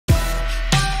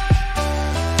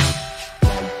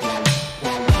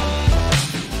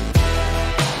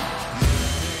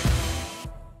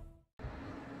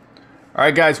All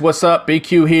right, guys, what's up?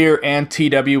 BQ here and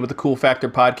TW with the Cool Factor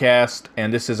podcast,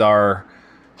 and this is our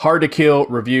Hard to Kill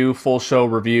review, full show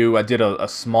review. I did a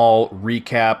small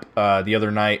recap the other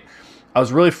night. I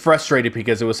was really frustrated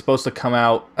because it was supposed to come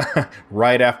out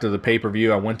right after the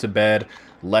pay-per-view. I went to bed,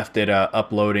 left it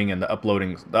uploading, and the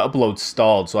upload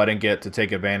stalled, so I didn't get to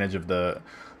take advantage of the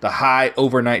high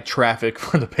overnight traffic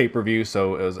for the pay-per-view.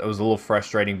 So it was a little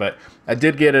frustrating, but I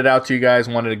did get it out to you guys.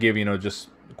 Wanted to give just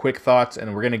quick thoughts,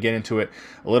 and we're going to get into it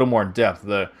a little more in depth.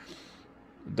 The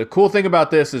cool thing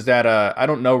about this is that I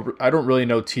don't really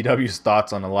know TW's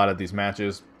thoughts on a lot of these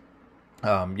matches.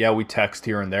 Yeah, we text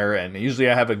here and there, and usually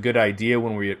I have a good idea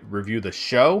when we review the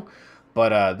show,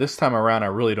 but this time around I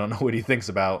really don't know what he thinks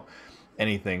about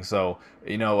anything. So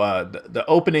the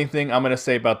opening thing I'm going to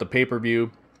say about the pay-per-view,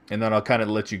 and then I'll kind of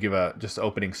let you give a just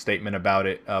opening statement about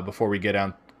it before we get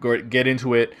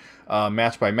into it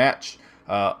match by match.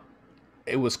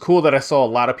 It was cool that I saw a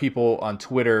lot of people on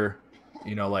Twitter,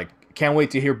 like, can't wait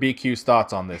to hear BQ's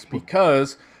thoughts on this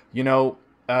because,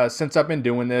 since I've been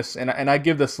doing this, and I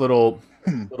give this little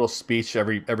speech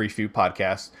every few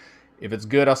podcasts. If it's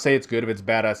good, I'll say it's good. If it's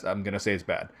bad, I'm gonna say it's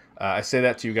bad. I say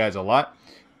that to you guys a lot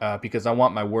because I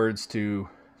want my words to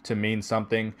mean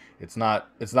something. It's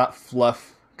not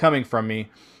fluff coming from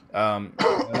me. And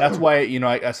that's why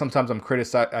I sometimes I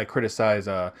criticize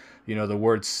the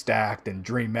words stacked and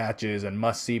dream matches and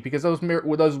must see, because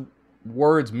those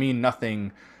words mean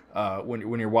nothing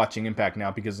when you're watching Impact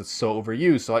now, because it's so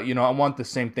overused. So I want the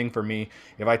same thing for me.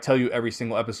 If I tell you every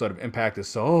single episode of Impact is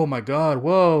so, oh my god,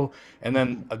 whoa, and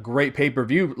then a great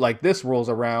pay-per-view like this rolls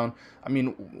around, I mean,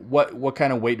 what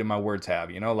kind of weight do my words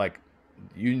have? I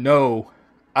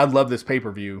love this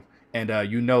pay-per-view, and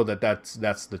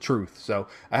that's the truth. So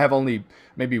I have only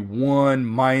maybe one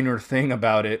minor thing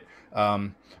about it,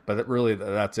 but really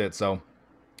that's it. So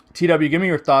TW, give me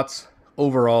your thoughts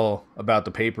overall about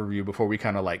the pay-per-view before we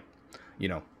kind of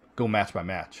go match by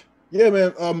match. Yeah,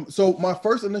 man. So my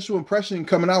first initial impression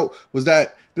coming out was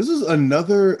that this is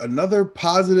another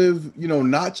positive,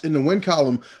 notch in the win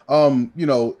column.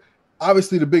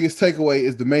 Obviously the biggest takeaway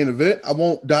is the main event. I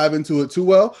won't dive into it too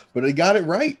well, but they got it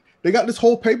right. They got this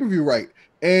whole pay-per-view right.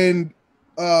 And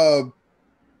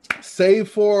save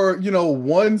for,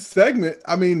 one segment,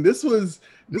 I mean, this was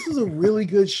a really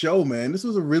good show, man. This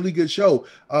was a really good show.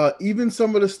 Even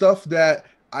some of the stuff that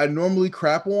I normally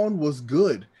crap on was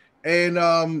good. And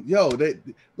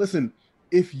listen,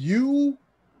 here's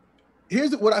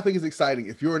what I think is exciting.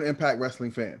 If you're an Impact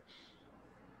Wrestling fan,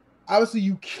 obviously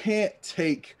you can't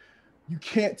take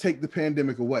the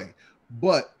pandemic away.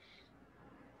 But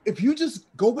if you just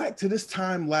go back to this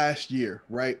time last year,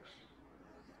 right?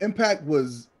 Impact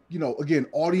was, again,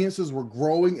 audiences were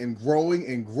growing and growing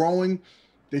and growing.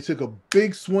 They took a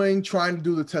big swing trying to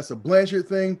do the Tessa Blanchard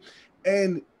thing.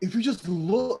 And if you just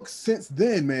look since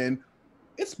then, man,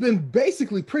 it's been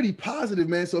basically pretty positive,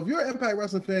 man. So if you're an Impact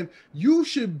Wrestling fan, you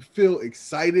should feel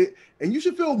excited, and you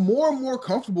should feel more and more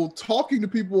comfortable talking to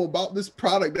people about this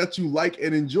product that you like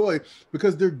and enjoy,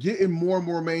 because they're getting more and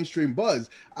more mainstream buzz.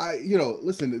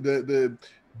 Listen, the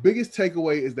biggest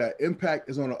takeaway is that Impact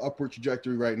is on an upward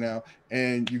trajectory right now,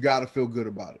 and you got to feel good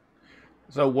about it.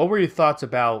 So what were your thoughts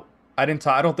about, I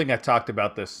don't think I talked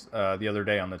about this the other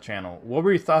day on the channel. What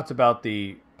were your thoughts about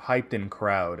the hyped in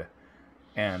crowd?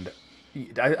 And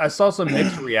I saw some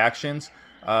mixed reactions.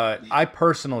 I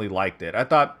personally liked it. I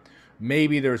thought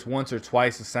maybe there's once or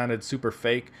twice it sounded super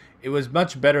fake. It was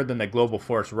much better than the Global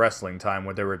Force Wrestling time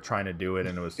where they were trying to do it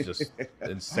and it was just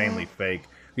insanely fake.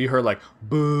 You heard like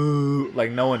boo,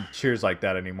 like no one cheers like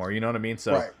that anymore. You know what I mean?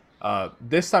 So right.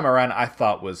 This time around, I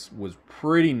thought was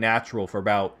pretty natural for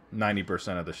about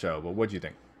 90% of the show. But what do you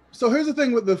think? So here's the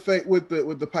thing with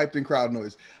the piped in crowd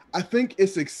noise. I think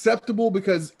it's acceptable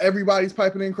because everybody's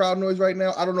piping in crowd noise right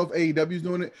now. I don't know if AEW is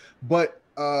doing it, but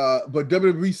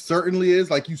WWE certainly is.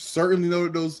 Like, you certainly know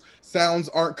that those sounds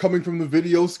aren't coming from the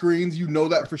video screens. You know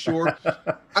that for sure.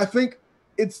 I think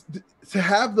it's to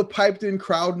have the piped in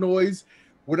crowd noise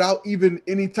without even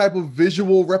any type of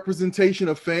visual representation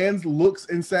of fans looks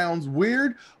and sounds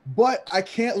weird, but I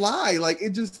can't lie. Like,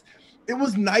 it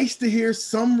was nice to hear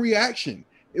some reaction.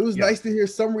 It was nice to hear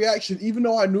some reaction, even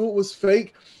though I knew it was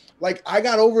fake. Like, I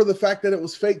got over the fact that it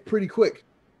was fake pretty quick,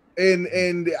 and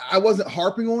I wasn't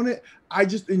harping on it. I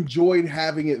just enjoyed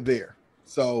having it there.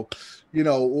 So,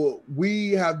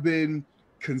 we have been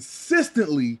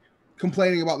consistently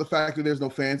complaining about the fact that there's no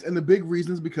fans, and the big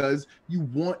reason is because you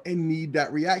want and need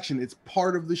that reaction. It's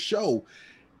part of the show.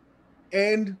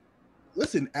 And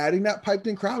listen, adding that piped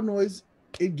in crowd noise,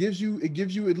 it gives you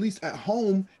at least at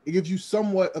home, it gives you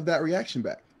somewhat of that reaction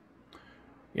back.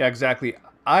 Yeah, exactly.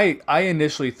 I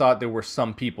initially thought there were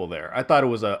some people there. I thought it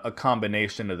was a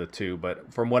combination of the two,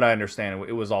 but from what I understand,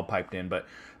 it was all piped in. But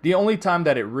the only time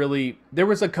that there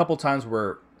was a couple times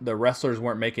where the wrestlers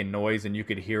weren't making noise and you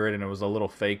could hear it and it was a little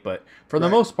fake, but for the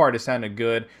most part, it sounded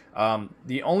good.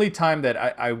 The only time that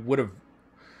I would have,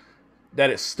 that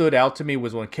it stood out to me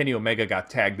was when Kenny Omega got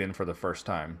tagged in for the first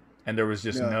time. And there was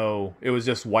just it was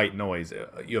just white noise.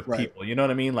 You have people, you know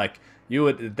what I mean? Like you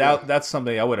would, that's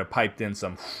something I would have piped in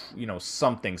some,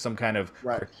 something, some kind of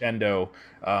crescendo.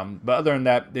 But other than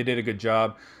that, they did a good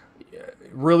job.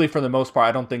 Really, for the most part,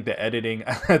 I don't think the editing,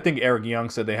 I think Eric Young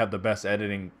said they have the best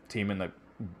editing team in the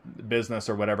business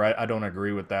or whatever. I don't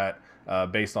agree with that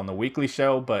based on the weekly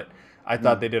show, but I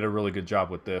thought they did a really good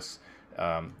job with this.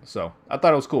 So I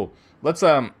thought it was cool. Let's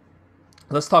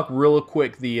talk real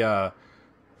quick.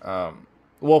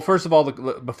 Well, first of all,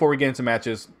 before we get into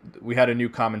matches, we had a new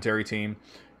commentary team.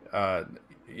 I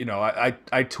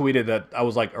tweeted that I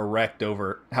was like erect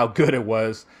over how good it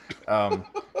was. How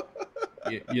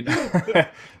good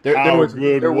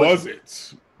was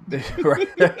it?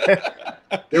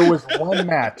 There was one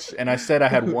match, and I said I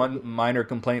had one minor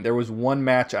complaint. There was one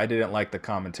match I didn't like the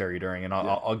commentary during, and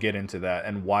I'll get into that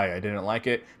and why I didn't like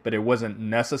it. But it wasn't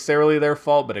necessarily their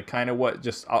fault, but it kind of was.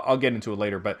 Just I'll get into it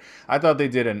later. But I thought they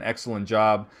did an excellent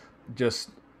job.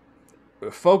 Just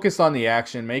focused on the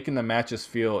action, making the matches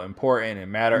feel important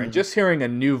and matter. And just hearing a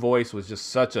new voice was just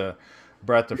such a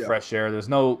breath of fresh air. There's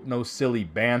no silly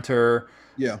banter.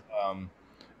 Yeah.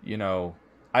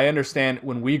 I understand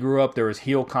when we grew up there was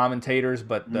heel commentators,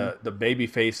 but the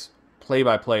babyface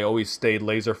play-by-play always stayed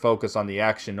laser focused on the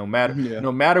action. No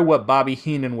matter what Bobby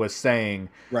Heenan was saying,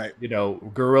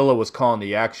 Gorilla was calling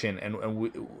the action,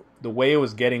 and the way it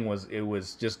was getting it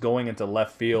was just going into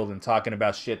left field and talking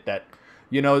about shit that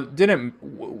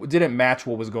didn't match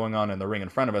what was going on in the ring in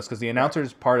front of us, because the announcer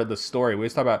is part of the story. We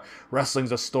always talk about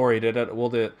wrestling's a story. Well,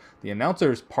 the announcer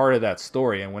is part of that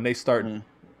story, and when they start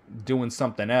doing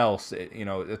something else,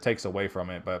 it takes away from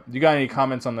it. But you got any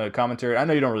comments on the commentary? I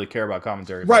know you don't really care about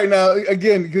commentary right now,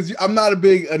 again, because I'm not a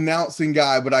big announcing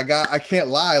guy, but I can't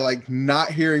lie, like not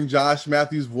hearing Josh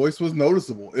Matthews' voice was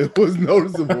noticeable. It was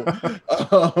noticeable.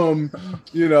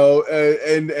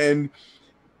 And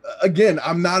again,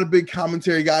 I'm not a big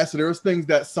commentary guy, so there was things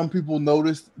that some people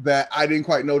noticed that I didn't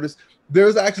quite notice.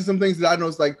 There's actually some things that I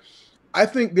noticed, like I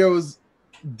think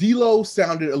D'Lo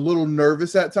sounded a little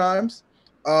nervous at times.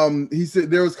 He said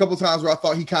there was a couple times where I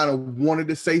thought he kind of wanted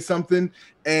to say something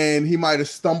and he might have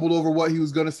stumbled over what he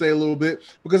was going to say a little bit,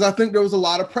 because I think there was a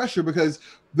lot of pressure, because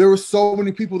there were so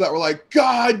many people that were like,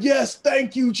 God, yes,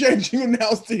 thank you, changing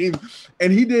announce team.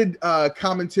 And he did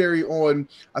commentary on,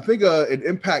 I think, an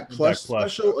Impact Plus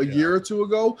special a year or two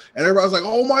ago. And everybody was like,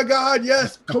 oh my God,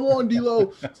 yes, come on,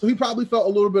 D'Lo. So he probably felt a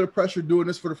little bit of pressure doing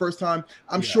this for the first time.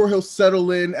 I'm sure he'll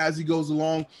settle in as he goes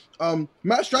along.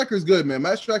 Matt Striker is good, man.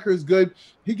 Matt Striker is good.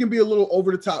 He can be a little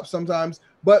over the top sometimes,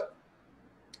 but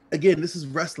again, this is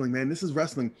wrestling, man. This is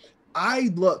wrestling.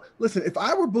 Listen, if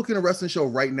I were booking a wrestling show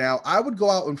right now, I would go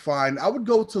out and I would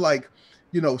go to like,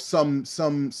 some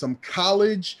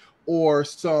college or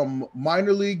some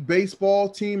minor league baseball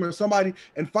team or somebody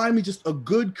and find me just a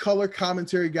good color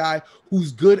commentary guy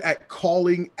who's good at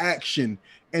calling action.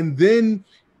 And then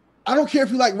I don't care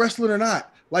if you like wrestling or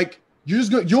not, like you're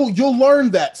just gonna, you'll learn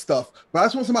that stuff. But I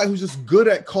just want somebody who's just good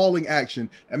at calling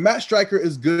action. And Matt Striker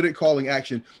is good at calling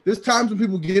action. There's times when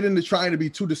people get into trying to be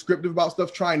too descriptive about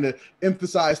stuff, trying to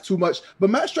emphasize too much. But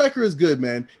Matt Striker is good,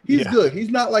 man. He's good. He's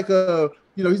not like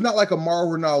he's not like a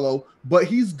Mauro Ranallo, but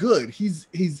he's good. He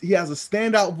has a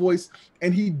standout voice,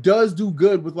 and he does do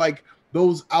good with like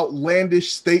those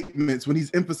outlandish statements when he's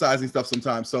emphasizing stuff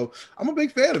sometimes. So I'm a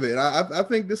big fan of it. I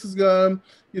think this is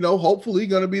hopefully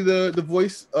going to be the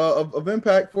voice of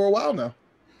Impact for a while now.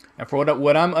 And for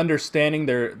what I'm understanding,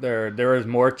 there is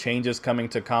more changes coming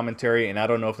to commentary, and I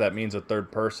don't know if that means a third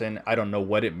person. I don't know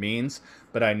what it means,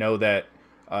 but I know that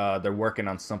they're working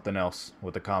on something else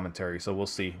with the commentary. So we'll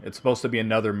see. It's supposed to be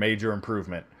another major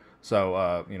improvement.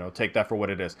 So, take that for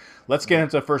what it is. Let's get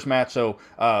into the first match. So,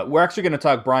 we're actually going to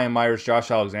talk Brian Myers,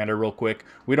 Josh Alexander real quick.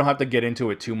 We don't have to get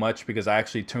into it too much because I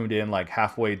actually tuned in like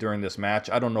halfway during this match.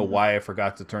 I don't know why I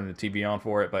forgot to turn the TV on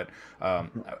for it, but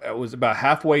it was about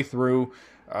halfway through.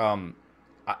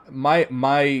 My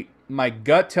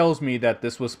gut tells me that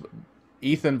this was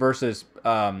Ethan versus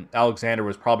Alexander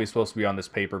was probably supposed to be on this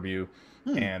pay-per-view,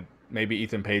 and maybe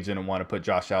Ethan Page didn't want to put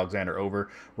Josh Alexander over.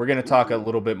 We're going to talk a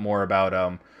little bit more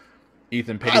about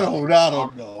Ethan Page. I don't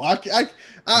know. I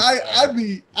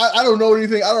don't know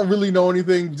anything. I don't really know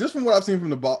anything. Just from what I've seen from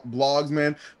the blogs,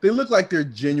 man, they look like they're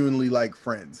genuinely like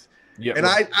friends. Yeah, and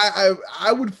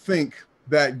I would think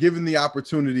that given the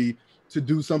opportunity, to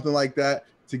do something like that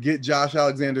to get Josh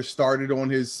Alexander started on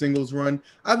his singles run.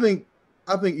 I think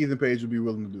Ethan Page would be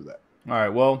willing to do that. All right.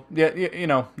 Well, yeah, you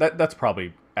know that's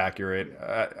probably accurate.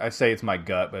 I say it's my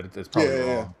gut, but it's probably wrong.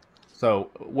 Yeah.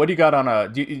 So, what do you got on a?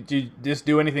 Do you this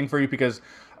do anything for you? Because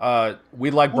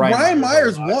we like Brian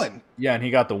Myers won. Yeah, and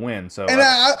he got the win. So, and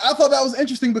I thought that was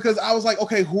interesting because I was like,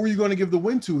 okay, who are you going to give the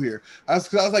win to here? I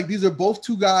was like, these are both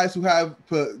two guys who have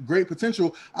great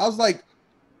potential. I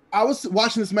was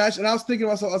watching this match and I was thinking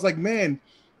to myself, I was like, man,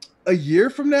 a year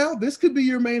from now, this could be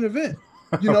your main event.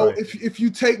 You know, right. if you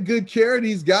take good care of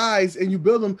these guys and you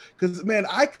build them, because man,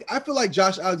 I feel like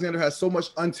Josh Alexander has so much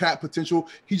untapped potential.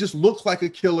 He just looks like a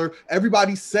killer.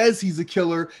 Everybody says he's a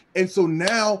killer, and so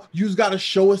now you've got to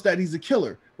show us that he's a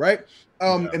killer, right?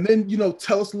 And then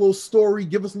tell us a little story,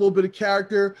 give us a little bit of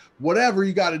character, whatever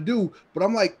you got to do. But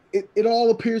I'm like, it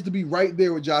all appears to be right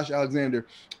there with Josh Alexander.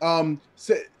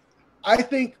 So I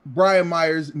think Brian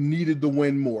Myers needed the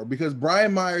win more because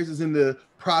Brian Myers is in the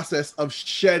process of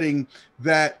shedding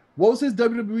that. What was his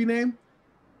WWE name?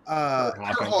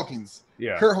 Kurt Hawkins.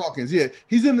 Yeah, Kurt Hawkins. Yeah,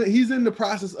 he's in the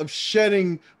process of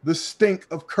shedding the stink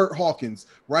of Kurt Hawkins,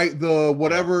 right?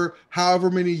 The however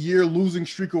many year losing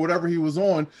streak or whatever he was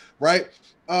on, right?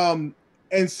 And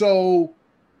so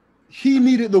he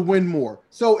needed the win more.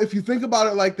 So if you think about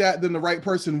it like that, then the right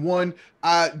person won.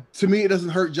 To me, it doesn't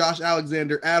hurt Josh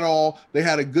Alexander at all. They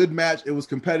had a good match. It was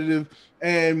competitive.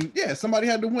 And yeah, somebody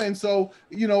had to win. So,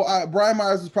 Brian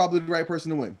Myers is probably the right person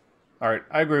to win. All right.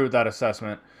 I agree with that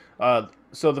assessment.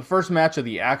 So the first match of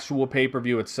the actual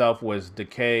pay-per-view itself was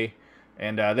Decay.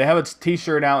 And they have a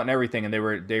T-shirt out and everything, and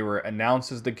they were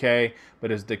announced as Decay,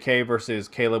 but it's Decay versus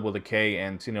Caleb with a K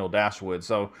and Tennille Dashwood.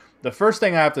 So the first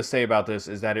thing I have to say about this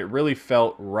is that it really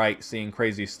felt right seeing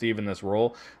Crazy Steve in this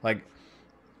role. Like,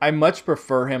 I much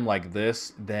prefer him like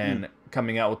this than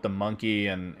coming out with the monkey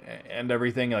and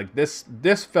everything. Like this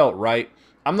felt right.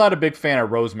 I'm not a big fan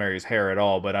of Rosemary's hair at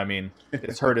all, but I mean,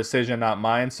 it's her decision, not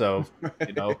mine. So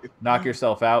knock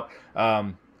yourself out.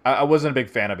 I wasn't a big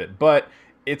fan of it, but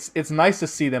it's nice to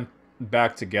see them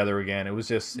back together again. It was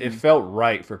just it felt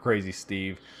right for Crazy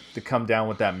Steve to come down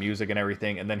with that music and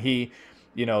everything, and then he,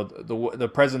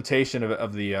 the presentation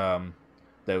of the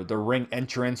ring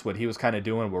entrance, what he was kind of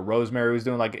doing, what Rosemary was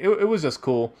doing, like it was just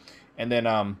cool. And then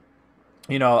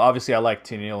obviously I like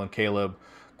Tennille and Caleb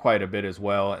quite a bit as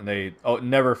well, and they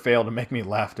never fail to make me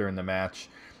laugh during the match.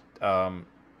 I'll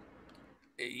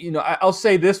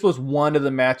say this was one of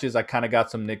the matches I kind of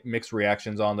got some mixed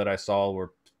reactions on that I saw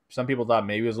where some people thought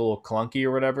maybe it was a little clunky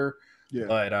or whatever. Yeah.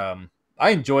 But I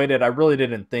enjoyed it. I really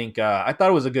didn't think I thought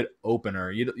it was a good opener.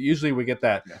 Usually we get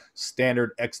that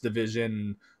standard X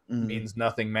Division means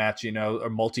nothing match, a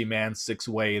multi-man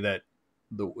 6-way that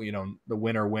the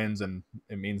winner wins and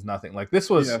it means nothing. Like this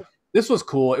was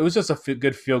cool. It was just a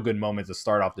good feel-good moment to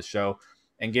start off the show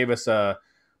and gave us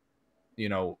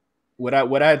what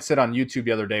I had said on YouTube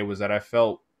the other day was that I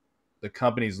felt the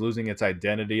company's losing its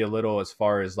identity a little as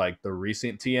far as like the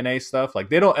recent TNA stuff. Like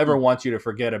they don't ever want you to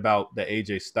forget about the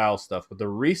AJ Styles stuff, but the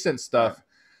recent stuff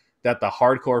that the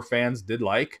hardcore fans did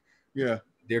like,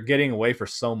 they're getting away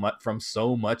from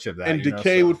so much of that. And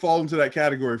Decay would fall into that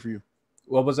category for you.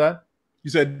 What was that? You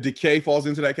said Decay falls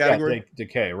into that category? Yeah,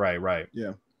 Decay, right.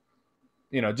 Yeah.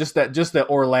 Just the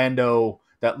Orlando,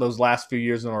 those last few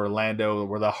years in Orlando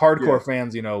where the hardcore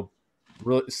fans,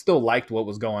 really still liked what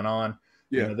was going on.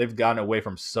 Yeah, they've gotten away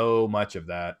from so much of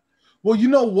that. Well, you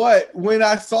know what? When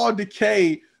I saw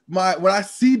Decay, when I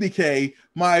see Decay,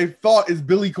 my thought is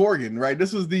Billy Corgan, right?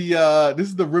 This is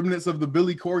the remnants of the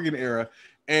Billy Corgan era,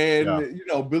 and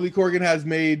Billy Corgan has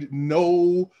made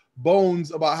no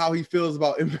bones about how he feels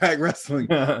about Impact Wrestling.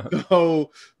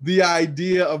 So the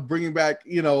idea of bringing back,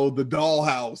 the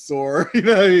Dollhouse or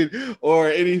or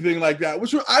anything like that,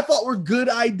 which I thought were good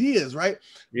ideas, right?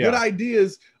 Yeah. Good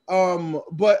ideas.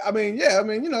 But I mean, it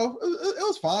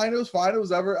was fine. It was fine. It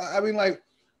was ever.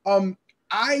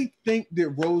 I think that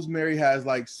Rosemary has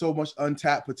like so much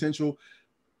untapped potential.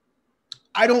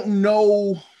 I don't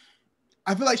know.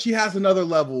 I feel like she has another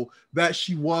level that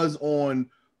she was on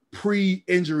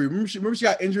pre-injury. Remember she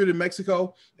got injured in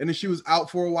Mexico and then she was out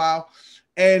for a while.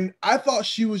 And I thought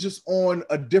she was just on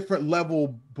a different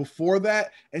level before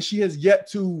that. And she has yet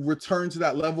to return to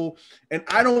that level. And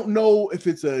I don't know if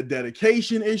it's a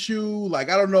dedication issue. Like,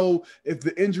 I don't know if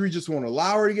the injury just won't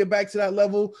allow her to get back to that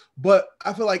level. But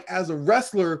I feel like as a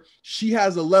wrestler, she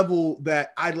has a level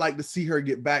that I'd like to see her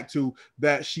get back to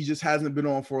that she just hasn't been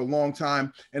on for a long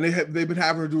time. And they've been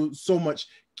having her do so much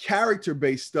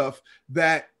character-based stuff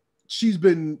that she's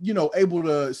been, able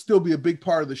to still be a big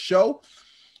part of the show.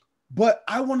 But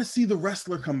I want to see the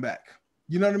wrestler come back.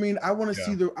 You know what I mean? I want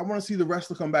to see the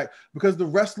wrestler come back because the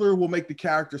wrestler will make the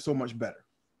character so much better.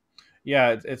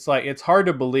 Yeah, it's like it's hard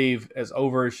to believe as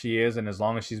over as she is, and as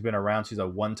long as she's been around, she's a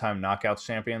one-time knockouts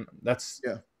champion. That's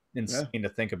insane to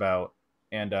think about.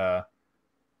 And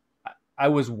I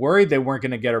was worried they weren't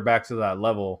going to get her back to that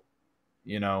level,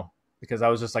 because I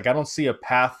was just like, I don't see a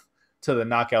path to the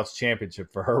knockouts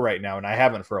championship for her right now, and I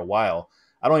haven't for a while.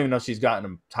 I don't even know if she's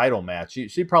gotten a title match.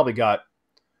 She probably got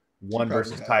one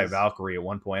versus Taya Valkyrie at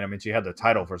one point. I mean, she had the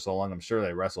title for so long. I'm sure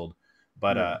they wrestled,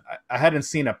 but I hadn't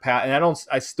seen a path, and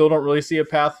I still don't really see a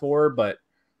path for her. But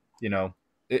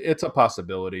it's a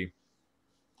possibility.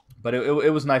 But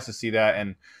it was nice to see that,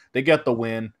 and they get the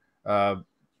win.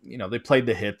 They played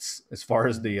the hits as far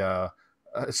as the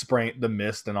spring, the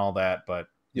mist, and all that. But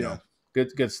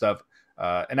good stuff.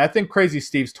 And I think Crazy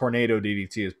Steve's tornado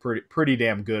DDT is pretty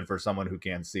damn good for someone who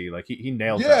can't see. Like he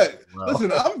nails that. Well.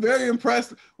 Listen, I'm very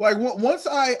impressed. Like once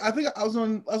I think I was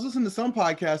listening to some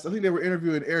podcast. I think they were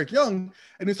interviewing Eric Young,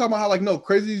 and he's talking about how no,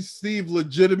 Crazy Steve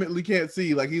legitimately can't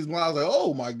see. Like I was like,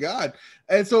 oh my god.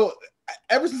 And so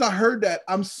ever since I heard that,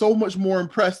 I'm so much more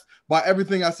impressed by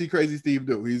everything I see Crazy Steve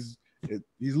do. He's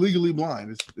legally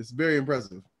blind. It's very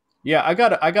impressive. Yeah, I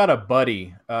got a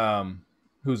buddy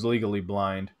who's legally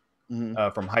blind.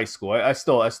 From high school. I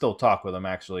still talk with him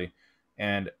actually,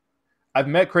 and I've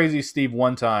met Crazy Steve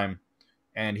one time,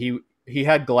 and he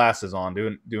had glasses on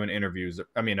doing interviews.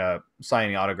 I mean,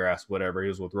 signing autographs, whatever. He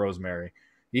was with Rosemary.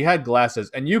 He had glasses,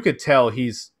 and you could tell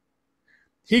he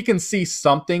can see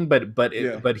something,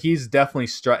 but he's definitely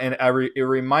and it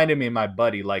reminded me of my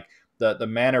buddy. Like the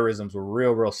mannerisms were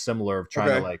real similar of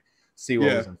trying to like see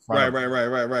what was in front.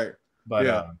 Right.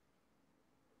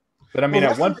 But I mean,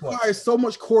 at one point, requires so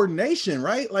much coordination,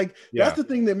 right? Like that's the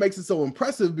thing that makes it so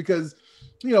impressive because,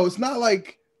 it's not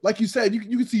like you said, you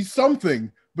can see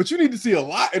something, but you need to see a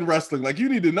lot in wrestling. Like you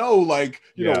need to know,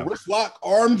 wrist lock,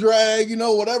 arm drag,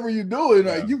 whatever you're doing.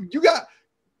 Like you got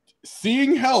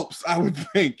seeing helps, I would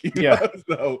think.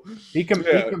 So he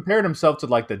compared himself to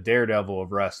like the Daredevil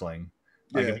of wrestling.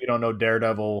 Like if you don't know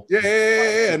Daredevil,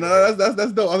 no,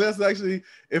 that's dope. I mean, that's actually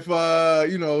if he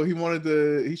wanted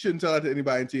to, he shouldn't tell that to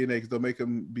anybody in TNA because they'll make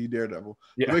him be Daredevil.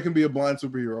 Yeah, they'll make him be a blind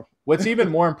superhero. What's even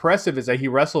more impressive is that he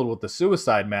wrestled with the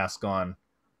suicide mask on.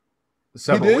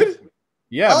 He did?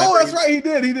 Yeah. Oh, that's right. He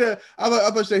did. I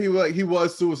thought you said he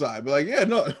was suicide, but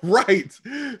right.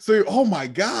 So, oh my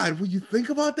God, when you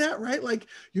think about that, right? Like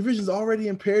your vision's already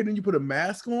impaired, and you put a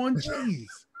mask on. Jeez,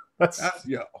 that's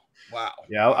wow.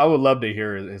 Yeah, I would love to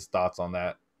hear his thoughts on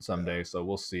that someday. So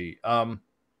we'll see.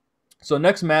 So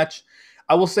next match,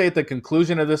 I will say at the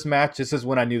conclusion of this match, this is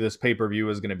when I knew this pay-per-view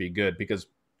was going to be good because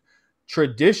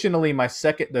traditionally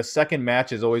the second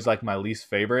match is always like my least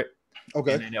favorite.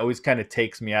 Okay. And it always kind of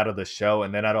takes me out of the show,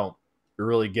 and then I don't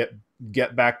really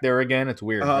get back there again. It's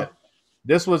weird.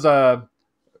 This was a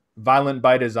Violent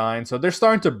by Design, so they're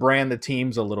starting to brand the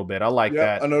teams a little bit. I like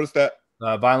that. I noticed that.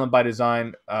 Violent by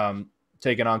Design.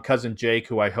 Taking on Cousin Jake,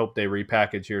 who I hope they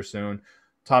repackage here soon.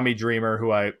 Tommy Dreamer,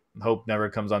 who I hope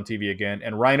never comes on TV again.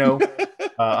 And Rhino.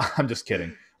 I'm just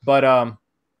kidding. But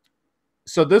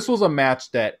so this was a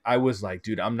match that I was like,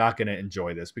 dude, I'm not going to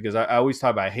enjoy this because I always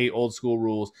talk about I hate old school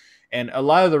rules. And a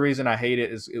lot of the reason I hate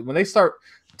it is when they start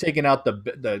taking out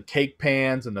the cake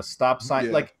pans and the stop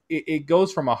sign, like it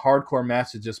goes from a hardcore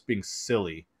match to just being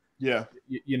silly. Yeah.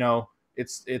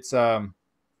 It's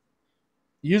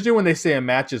usually when they say a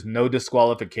match is no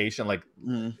disqualification, like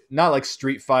not like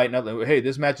street fight, not like, hey,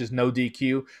 this match is no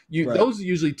DQ. Those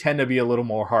usually tend to be a little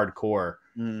more hardcore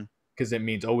because it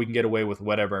means, we can get away with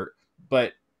whatever.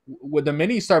 But with the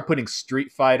minute you start putting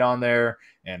street fight on there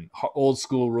and old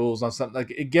school rules on something,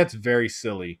 like it gets very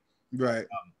silly. Right.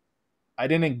 I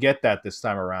didn't get that this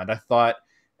time around. I thought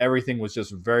everything was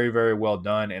just very, very well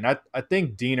done. And I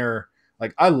think Diener,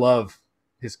 like I love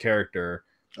his character.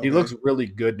 Okay. He looks really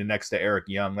good next to Eric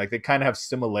Young. Like they kind of have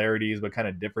similarities, but kind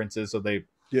of differences. So they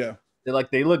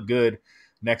look good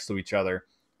next to each other.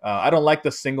 I don't like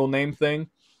the single name thing.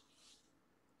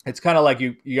 It's kind of like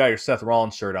you got your Seth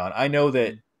Rollins shirt on. I know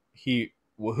that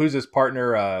who's his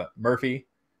partner, Murphy?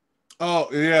 Oh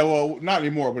yeah, well not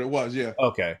anymore, but it was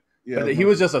Okay, yeah. But he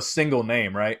was just a single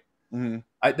name, right?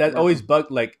 Mm-hmm. That always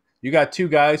bugged. Like you got two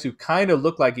guys who kind of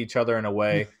look like each other in a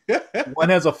way. One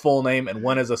has a full name and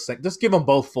one has a just give them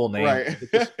both full names. Right.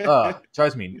 It just,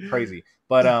 drives me crazy.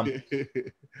 But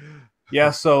yeah.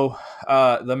 So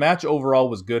the match overall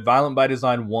was good. Violent by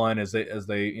Design won as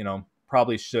they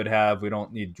probably should have. We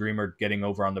don't need Dreamer getting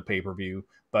over on the pay-per-view,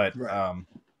 but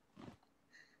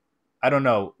I don't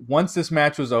know. Once this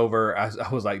match was over, I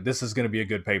was like, this is going to be a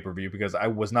good pay-per-view because I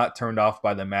was not turned off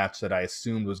by the match that I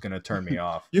assumed was going to turn me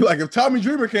off. You're like, if Tommy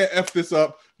Dreamer can't F this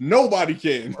up, nobody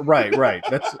can. Right.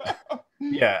 That's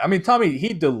yeah. I mean, Tommy,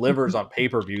 he delivers on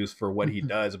pay-per-views for what he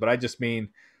does, but I just mean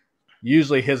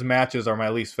usually his matches are my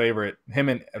least favorite. Him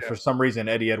and for some reason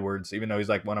Eddie Edwards, even though he's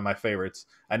like one of my favorites,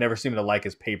 I never seem to like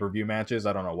his pay-per-view matches.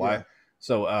 I don't know why. Yeah.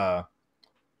 So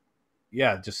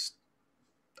yeah,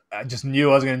 I just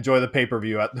knew I was going to enjoy the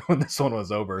pay-per-view when this one was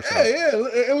over. So. Yeah,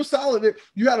 it was solid.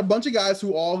 You had a bunch of guys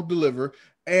who all deliver.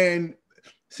 And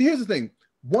see, here's the thing.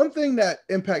 One thing that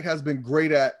Impact has been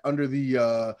great at under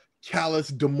the Callis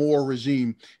D'Amore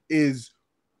regime is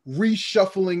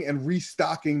reshuffling and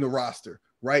restocking the roster,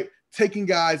 right? Taking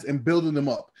guys and building them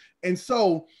up. And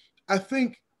so I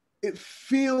think it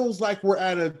feels like we're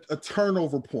at a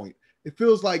turnover point. It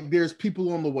feels like there's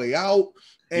people on the way out,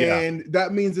 and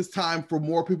that means it's time for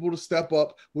more people to step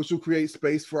up, which will create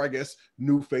space for, I guess,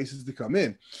 new faces to come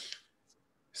in.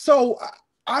 So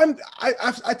I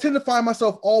tend to find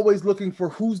myself always looking for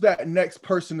who's that next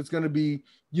person that's going to be,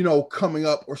 coming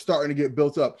up or starting to get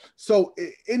built up. So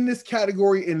in this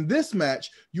category, in this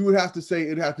match, you would have to say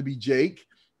it'd have to be Jake,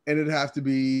 and it'd have to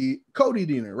be Cody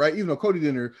Deaner, right? Even though Cody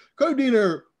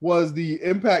Deaner was the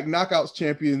Impact Knockouts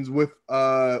champions with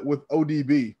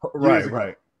ODB.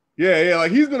 Right. Yeah,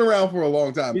 like he's been around for a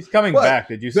long time. He's coming back.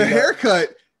 Did you see the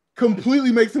haircut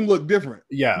completely makes him look different?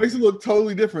 Yeah. Makes him look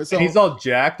totally different. So and he's all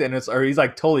jacked and he's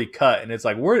like totally cut, and it's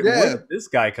like, where did this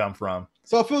guy come from?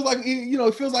 So it feels like,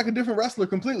 it feels like a different wrestler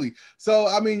completely. So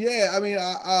I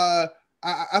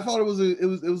thought it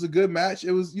was a good match.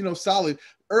 It was, solid.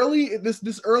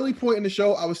 This early point in the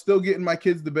show, I was still getting my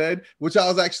kids to bed, which I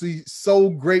was actually so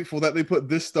grateful that they put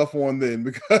this stuff on then,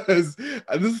 because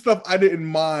this is stuff I didn't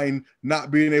mind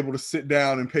not being able to sit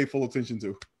down and pay full attention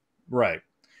to. Right.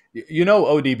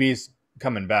 ODB's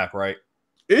coming back, right?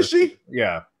 Is she?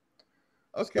 Yeah.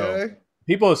 Okay. So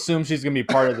people assume she's going to be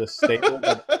part of the stable.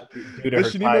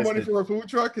 Does she need more money for her food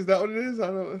truck? Is that what it is? I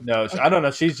don't know. No, I don't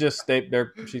know. She's just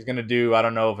there. She's going to do, I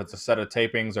don't know if it's a set of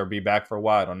tapings or be back for a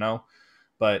while. I don't know.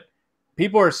 But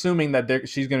people are assuming that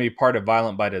she's going to be part of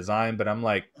Violent by Design. But I'm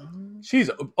like,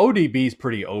 ODB's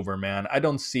pretty over, man. I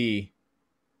don't see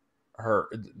her.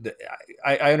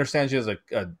 I understand she has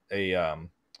a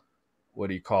what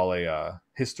do you call a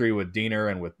history with Diener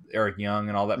and with Eric Young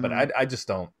and all that. But I just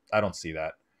don't. I don't see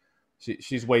that.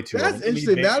 She's way too. That's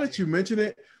interesting. Now that you mention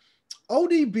it,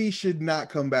 ODB should not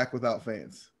come back without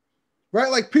fans,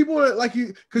 right? Like people are like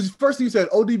you, because first thing you said,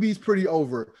 ODB's pretty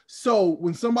over. So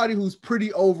when somebody who's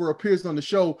pretty over appears on the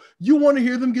show, you want to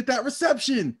hear them get that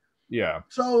reception. Yeah.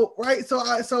 So right. So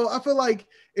I feel like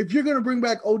if you're gonna bring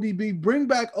back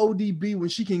ODB when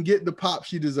she can get the pop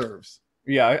she deserves.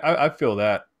 Yeah, I feel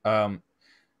that.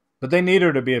 But they need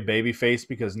her to be a baby face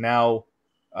because now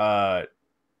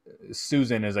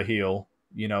Susan is a heel.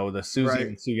 The Susie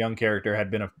and Sue Young character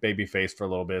had been a baby face for a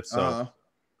little bit. So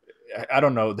I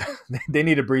don't know. They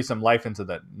need to breathe some life into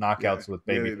the knockouts with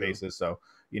baby faces. So,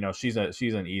 she's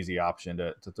an easy option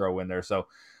to throw in there. So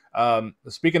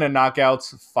speaking of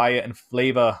knockouts, Faya and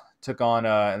Flava took on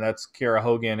and that's Kiera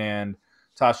Hogan and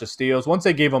Tasha Steelz. Once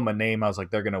they gave them a name, I was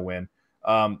like, they're gonna win.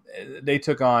 They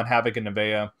took on Havoc and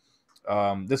Nevaeh.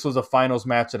 This was a finals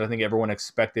match that I think everyone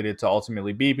expected it to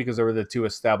ultimately be because they were the two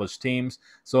established teams.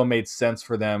 So it made sense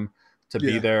for them to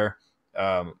be there.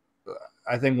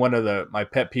 I think one of my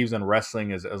pet peeves in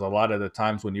wrestling is a lot of the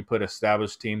times when you put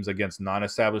established teams against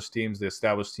non-established teams, the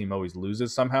established team always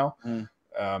loses somehow. And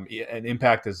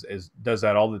Impact does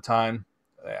that all the time.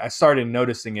 I started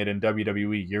noticing it in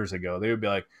WWE years ago. They would be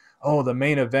like, oh, the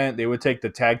main event, they would take the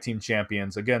tag team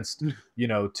champions against,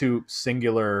 two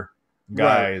singular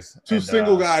guys. Right. Two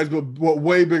single guys, but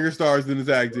way bigger stars than the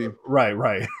tag team.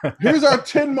 Right. Here's our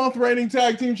 10-month reigning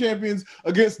tag team champions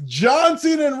against John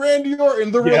Cena and Randy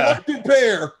Orton, the reluctant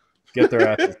pair. Get their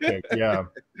asses kicked, yeah.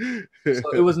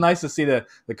 So it was nice to see the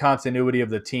continuity of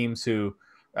the teams who,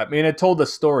 I mean, it told the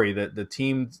story that the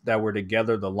teams that were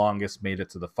together the longest made it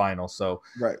to the final. So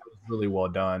it was really well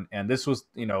done. And this was,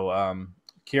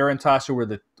 Kiera and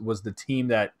Tasha was the team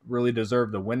that really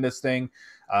deserved to win this thing.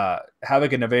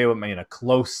 Havoc and Nevaeh in a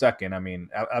close second. I mean,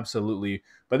 absolutely.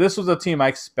 But this was a team I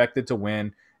expected to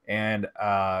win. And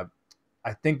I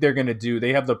think they're going to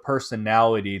they have the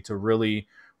personality to really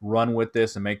run with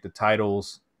this and make the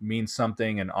titles mean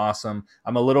something and awesome.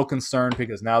 I'm a little concerned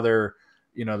because now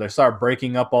they start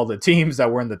breaking up all the teams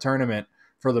that were in the tournament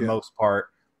for the most part.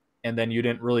 And then you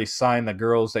didn't really sign the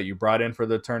girls that you brought in for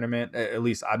the tournament. At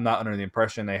least I'm not under the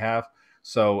impression they have.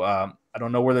 So I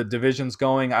don't know where the division's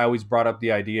going. I always brought up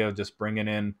the idea of just bringing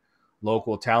in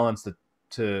local talents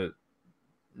to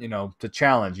to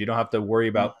challenge. You don't have to worry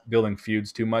about building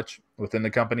feuds too much within the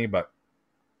company. But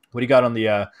what do you got on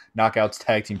the Knockouts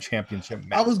Tag Team Championship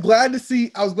match? I was glad to see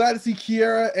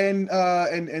Kiera and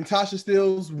Tasha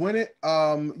Steelz win it.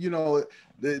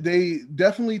 They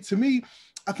definitely, to me,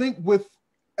 I think with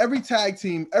every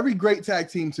great tag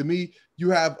team, to me, you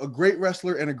have a great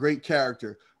wrestler and a great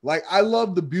character. Like, I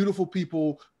love the beautiful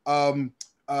people. Velvet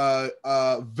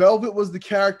was the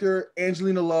character,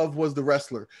 Angelina Love was the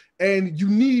wrestler, and you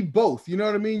need both. You know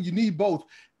what I mean? You need both.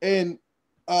 And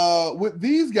with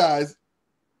these guys,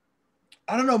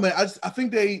 I don't know, man. I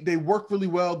think they work really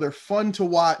well. They're fun to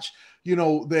watch.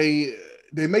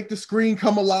 They make the screen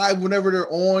come alive whenever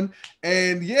they're on.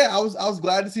 And yeah, I was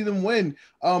glad to see them win.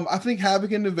 I think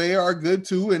Havoc and Nevaeh are good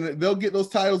too, and they'll get those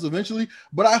titles eventually.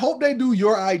 But I hope they do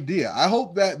your idea. I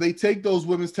hope that they take those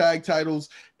women's tag titles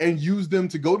and use them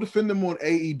to go defend them on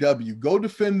AEW, go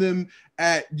defend them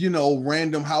at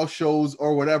random house shows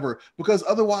or whatever. Because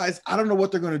otherwise, I don't know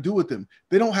what they're going to do with them.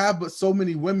 They don't have but so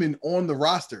many women on the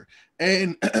roster,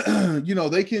 and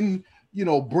they can.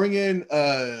 Bring in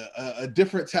a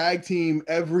different tag team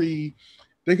every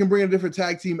set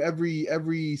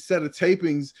of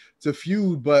tapings to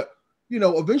feud, but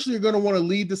eventually you're going to want to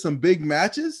lead to some big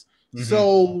matches.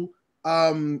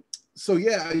 Mm-hmm. So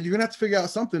yeah, you're gonna have to figure out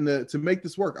something to make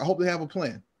this work. I hope they have a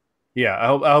plan. Yeah,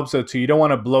 I hope so too. You don't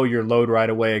want to blow your load right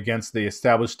away against the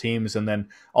established teams and then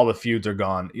all the feuds are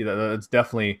gone. That's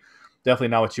definitely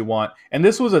not what you want. And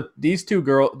this was these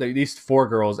four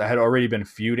girls that had already been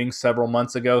feuding several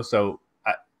months ago. So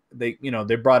they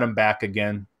brought them back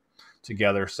again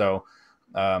together. So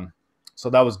that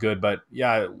was good. But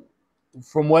yeah,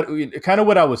 from what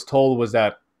I was told was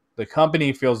that the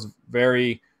company feels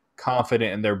very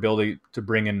confident in their ability to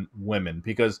bring in women,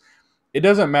 because it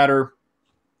doesn't matter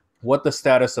what the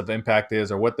status of Impact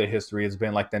is or what the history has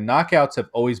been. Like, the Knockouts have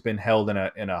always been held in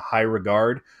a high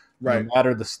regard. Right. No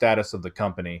matter the status of the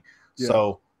company. Yeah.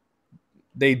 So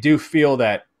they do feel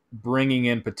that bringing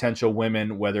in potential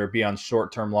women, whether it be on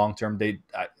short-term, long-term,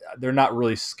 they're not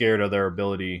really scared of their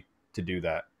ability to do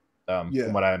that,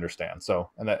 from what I understand. So,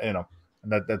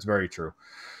 that's very true.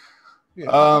 Yeah,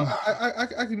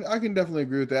 I can definitely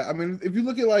agree with that. I mean, if you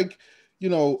look at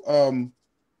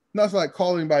not to like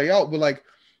call anybody out, but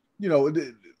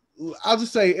I'll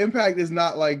just say Impact is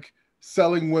not like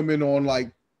selling women on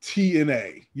like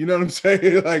TNA, you know what I'm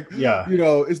saying? Like, yeah,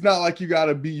 it's not like you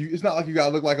gotta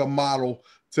look like a model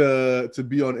to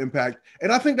be on Impact.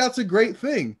 And I think that's a great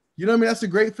thing. You know what I mean? That's a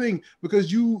great thing,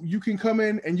 because you can come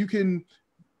in and you can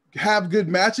have good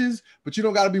matches, but you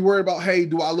don't got to be worried about, hey,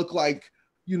 do I look like,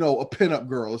 a pinup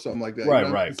girl or something like that? Right,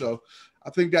 right. So I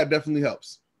think that definitely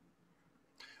helps.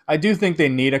 I do think they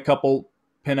need a couple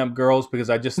pinup girls, because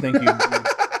I just think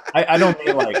I don't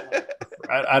mean like,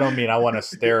 I don't mean I want to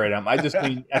stare at them. I just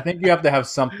mean, I think you have to have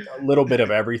a little bit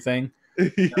of everything.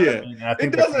 Yeah, I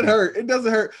think it doesn't hurt. It doesn't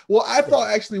hurt. Well, I thought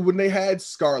actually when they had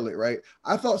Scarlett, right?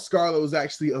 I thought Scarlett was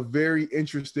actually a very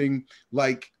interesting,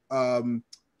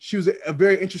 she was a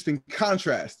very interesting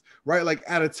contrast, right? Like,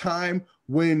 at a time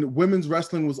when women's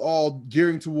wrestling was all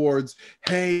gearing towards,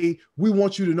 hey, we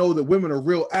want you to know that women are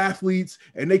real athletes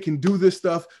and they can do this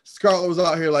stuff. Scarlett was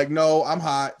out here like, no, I'm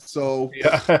hot, so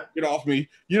get off me.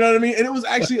 You know what I mean? And it was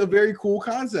actually a very cool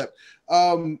concept.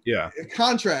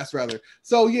 Contrast rather.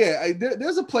 So yeah,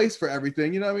 there's a place for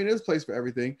everything. You know what I mean? There's a place for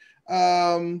everything.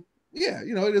 Yeah,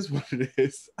 it is what it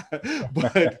is.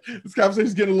 But this conversation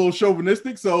is getting a little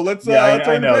chauvinistic, so let's.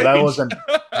 I know that wasn't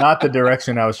not the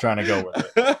direction I was trying to go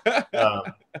with it.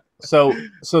 So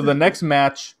the next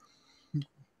match,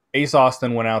 Ace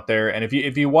Austin went out there, and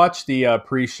if you watch the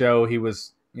pre-show, he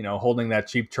was holding that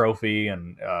cheap trophy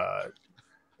and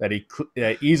that he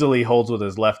easily holds with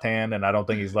his left hand, and I don't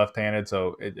think he's left-handed,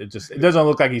 so it doesn't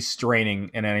look like he's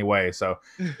straining in any way. So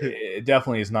it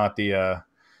definitely is not the.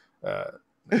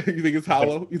 You think it's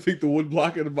hollow? You think the wood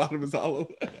block at the bottom is hollow?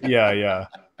 Yeah.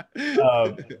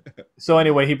 So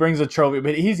anyway, he brings a trophy,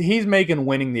 but he's making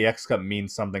winning the X Cup mean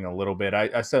something a little bit.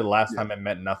 I said last time it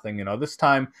meant nothing. This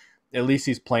time, at least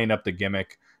he's playing up the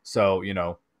gimmick. So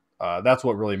that's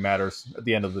what really matters at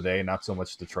the end of the day, not so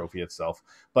much the trophy itself.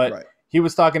 But he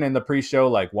was talking in the pre-show,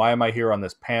 like, why am I here on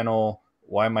this panel?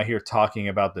 Why am I here talking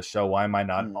about the show? Why am I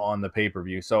not on the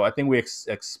pay-per-view? So I think we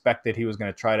expected he was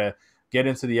going to try to get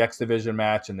into the X Division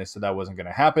match, and they said that wasn't going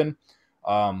to happen.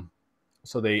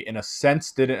 So they, in a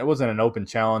sense, didn't. It wasn't an open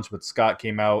challenge, but Scott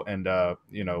came out, and at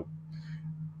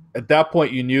that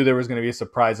point, you knew there was going to be a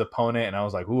surprise opponent, and I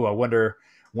was like, "Ooh, I wonder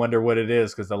what it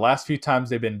is," because the last few times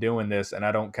they've been doing this, and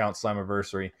I don't count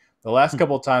Slammiversary, the last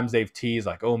couple of times they've teased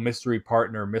like, "Oh, mystery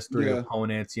partner, mystery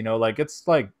opponents," like it's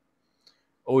like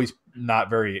always not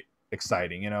very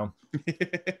exciting, you know.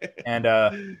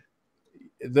 And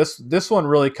this one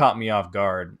really caught me off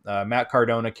guard. Matt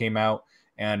Cardona came out,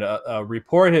 and a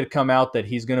report had come out that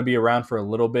he's going to be around for a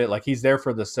little bit. Like, he's there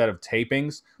for the set of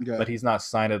tapings, but he's not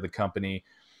signed to the company.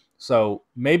 So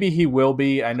maybe he will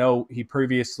be. I know he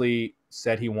previously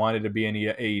said he wanted to be in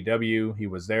AEW. He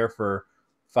was there for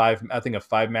a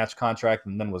 5-match contract,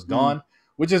 and then was gone,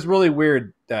 which is really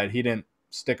weird that he didn't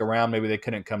stick around. Maybe they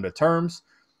couldn't come to terms.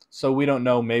 So we don't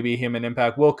know. Maybe him and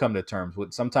Impact will come to terms.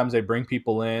 Sometimes they bring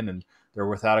people in and they're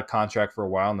without a contract for a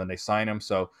while, and then they sign them.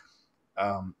 So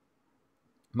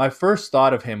my first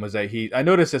thought of him was that I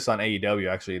noticed this on AEW,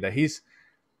 actually, that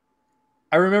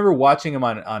I remember watching him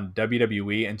on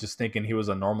WWE and just thinking he was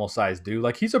a normal sized dude.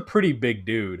 Like, he's a pretty big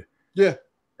dude. Yeah.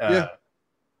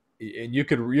 And you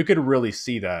could really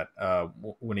see that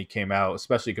when he came out,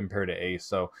 especially compared to Ace.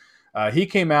 So he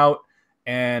came out,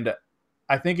 and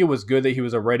I think it was good that he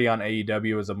was already on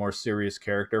AEW as a more serious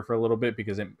character for a little bit,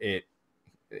 because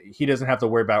he doesn't have to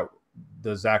worry about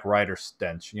the Zack Ryder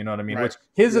stench. You know what I mean? Right. Which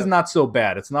his is not so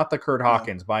bad. It's not the Kurt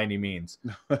Hawkins by any means,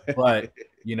 but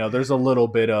you know, there's a little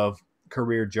bit of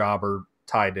career jobber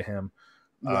tied to him.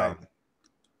 Right.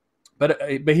 But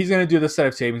he's going to do this set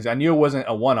of tapings. I knew it wasn't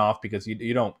a one-off, because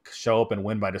you don't show up and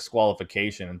win by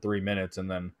disqualification in 3 minutes and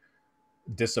then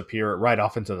disappear right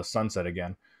off into the sunset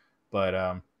again.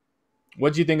 But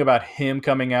what do you think about him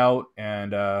coming out?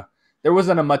 And there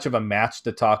wasn't much of a match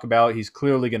to talk about. He's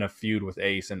clearly going to feud with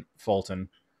Ace and Fulton.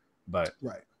 But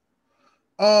right.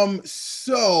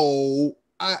 So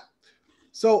I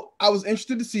was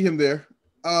interested to see him there.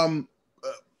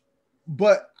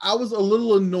 But I was a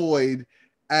little annoyed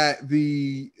at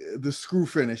the screw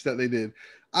finish that they did.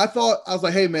 I was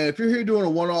like, hey man, if you're here doing a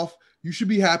one-off, you should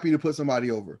be happy to put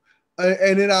somebody over.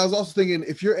 And then I was also thinking,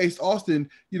 if you're Ace Austin,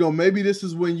 you know, maybe this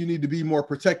is when you need to be more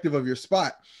protective of your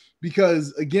spot,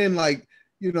 because again, like,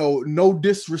 you know, no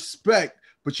disrespect,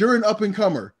 but you're an up and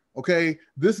comer. Okay,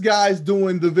 this guy's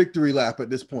doing the victory lap at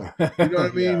this point. You know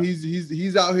what I mean? Yeah.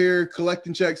 He's out here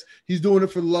collecting checks. He's doing it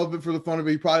for the love of it, for the fun of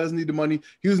it. He probably doesn't need the money.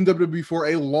 He was in WWE for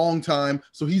a long time,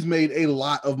 so he's made a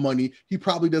lot of money. He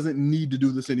probably doesn't need to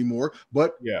do this anymore,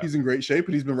 but he's in great shape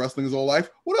and he's been wrestling his whole life.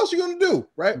 What else are you gonna do?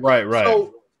 Right.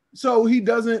 So he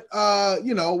doesn't,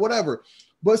 you know, whatever.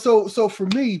 But so for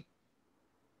me,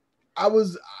 it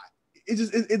was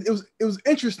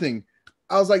interesting.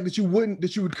 I was like, that you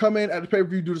would come in at the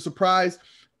pay-per-view, do the surprise,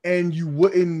 and you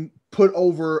wouldn't put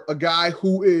over a guy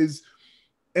who is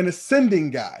an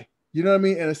ascending guy. You know what I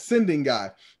mean? An ascending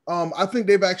guy. I think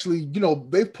they've actually, you know,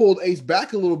 they've pulled Ace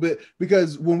back a little bit,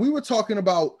 because when we were talking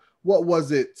about, what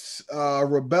was it,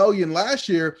 Rebellion last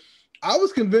year, I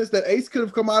was convinced that Ace could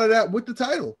have come out of that with the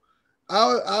title.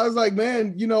 I was like,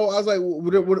 man, you know, I was like,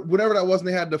 whatever that was, and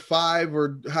they had the 5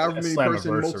 or however many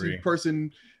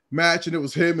multi-person match, and it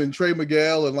was him and Trey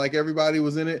Miguel, and like everybody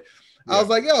was in it. I was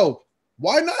like, yo,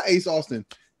 why not Ace Austin?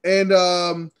 And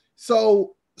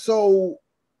so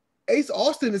Ace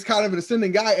Austin is kind of an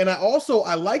ascending guy, and I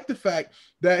like the fact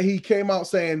that he came out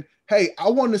saying, hey, I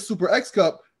won the Super X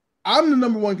Cup. I'm the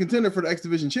 #1 contender for the X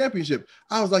Division Championship.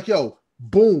 I was like, yo,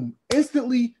 boom,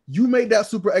 instantly you made that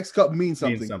Super X Cup mean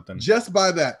something just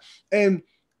by that. And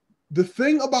the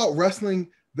thing about wrestling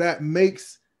that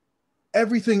makes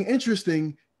everything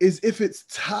interesting is if it's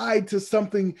tied to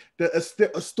something that a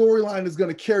storyline is going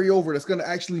to carry over, that's going to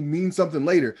actually mean something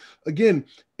later. Again,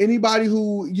 anybody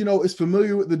who, you know, is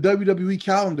familiar with the WWE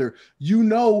calendar, you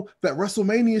know that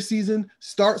WrestleMania season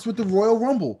starts with the Royal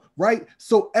Rumble, right?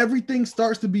 So everything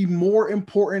starts to be more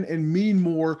important and mean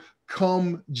more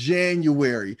come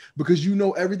January, because you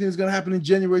know everything that's going to happen in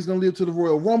January is going to lead to the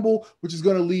Royal Rumble, which is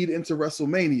going to lead into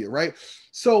WrestleMania, right?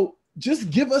 So just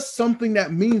give us something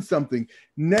that means something.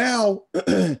 Now,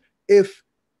 if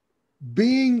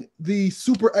being the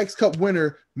Super X Cup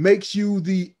winner makes you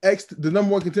the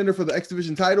 #1 contender for the X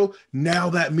Division title, now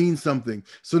that means something.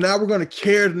 So now we're going to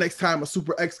care the next time a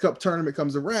Super X Cup tournament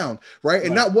comes around, right?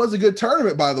 And that was a good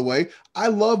tournament, by the way. I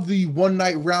love the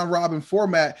one-night round-robin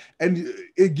format, and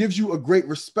it gives you a great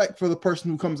respect for the person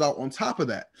who comes out on top of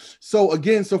that. So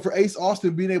again, for Ace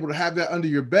Austin being able to have that under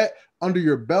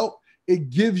your belt,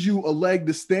 it gives you a leg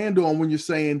to stand on when you're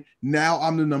saying, now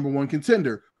I'm the #1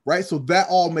 contender, right? So that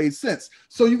all made sense.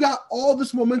 So you got all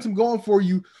this momentum going for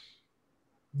you.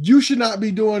 You should not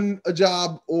be doing a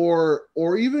job, or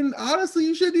even honestly,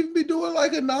 you shouldn't even be doing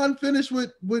like a non-finish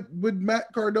with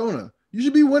Matt Cardona. You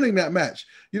should be winning that match.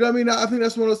 You know what I mean? I think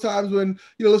that's one of those times when,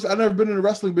 you know, listen, I've never been in the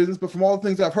wrestling business, but from all the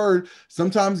things I've heard,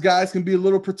 sometimes guys can be a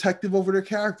little protective over their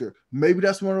character. Maybe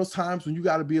that's one of those times when you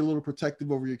got to be a little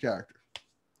protective over your character.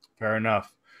 Fair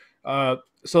enough.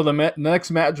 So the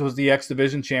next match was the X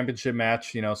Division Championship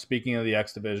match. You know, speaking of the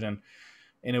X Division,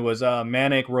 and it was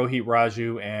Manik, Rohit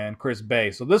Raju, and Chris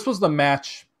Bay. So this was the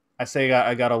match I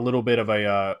got a little bit of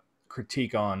a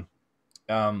critique on.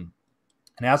 And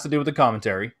it has to do with the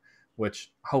commentary,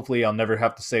 which hopefully I'll never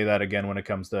have to say that again when it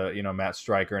comes to, you know, Matt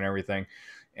Stryker and everything.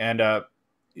 And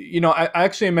you know, I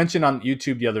actually mentioned on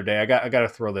YouTube the other day, I got to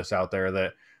throw this out there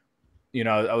that, you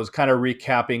know, I was kind of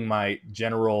recapping my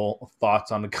general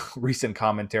thoughts on the recent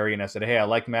commentary, and I said, hey, I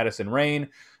like Madison Rayne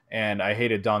and I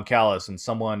hated Don Callis, and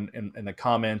someone in the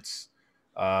comments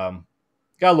got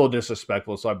a little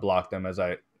disrespectful, so I blocked them, as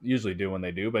I usually do when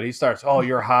they do. But he starts, oh,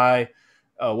 you're high.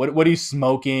 What are you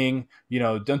smoking? You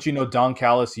know, don't you know Don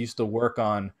Callis used to work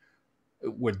on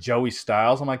with Joey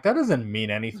Styles? I'm like, that doesn't mean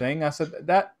anything. I said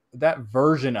that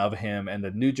version of him and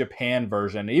the New Japan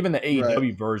version, even the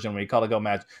AEW version when he called a go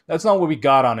match, that's not what we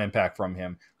got on Impact from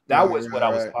him. That was what I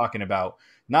was talking about.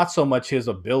 Not so much his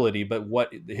ability, but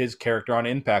what his character on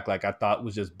Impact, like, I thought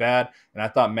was just bad. And I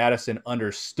thought Madison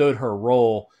understood her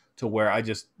role to where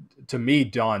to me,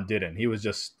 Dawn didn't. He was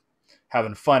just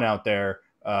having fun out there,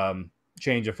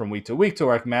 changing from week to week, to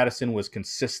where, like, Madison was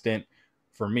consistent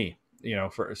for me. You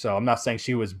know, so I'm not saying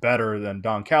she was better than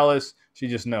Don Callis. She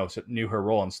just knew her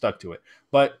role and stuck to it.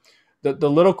 But the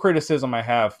little criticism I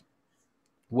have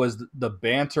was the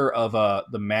banter of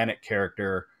the Manik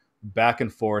character back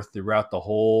and forth throughout the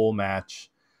whole match,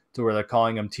 to where they're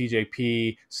calling him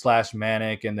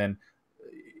TJP/Manik, and then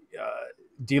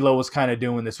D'Lo was kind of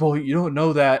doing this. Well, you don't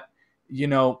know that, you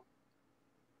know,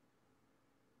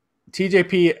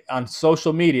 TJP on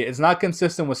social media is not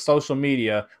consistent with social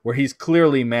media, where he's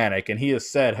clearly Manik, and he has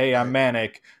said, hey, I'm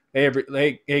Manik.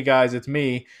 Hey guys, it's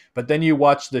me. But then you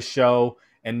watch the show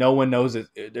and no one knows it.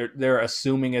 They're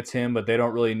assuming it's him, but they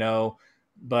don't really know.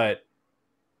 But,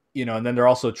 you know, and then they're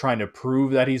also trying to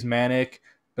prove that he's Manik.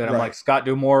 But I'm like, Scott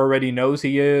D'Amore already knows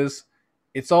he is.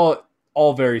 It's all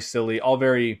very silly, all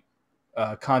very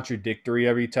contradictory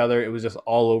of each other. It was just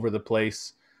all over the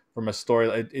place. From a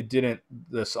story,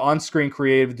 this on-screen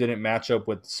creative didn't match up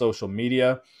with social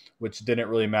media, which didn't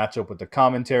really match up with the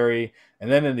commentary.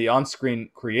 And then in the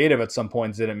on-screen creative at some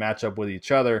points didn't match up with each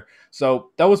other. So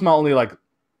that was my only, like,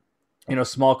 you know,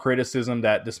 small criticism,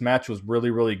 that this match was really,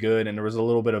 really good. And there was a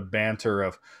little bit of banter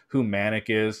of who Manik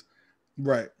is.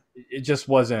 Right. It just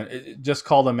wasn't, just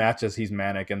call the match as he's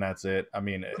Manik, and that's it. I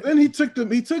mean, but then he took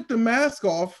the mask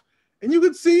off and you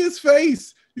could see his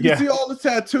face. You can see all the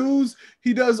tattoos.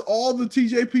 He does all the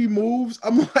TJP moves.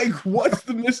 I'm like, what's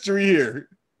the mystery here?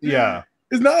 Yeah.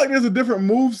 It's not like there's a different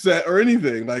move set or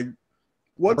anything. Like,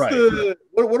 what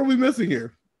are we missing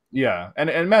here? Yeah.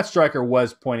 And Matt Stryker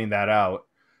was pointing that out.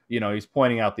 You know, he's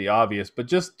pointing out the obvious, but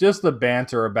just the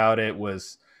banter about it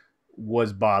was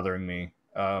bothering me.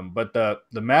 But the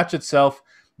match itself,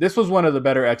 this was one of the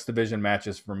better X Division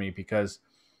matches for me, because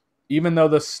even though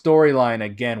the storyline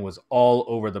again was all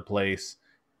over the place,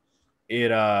 it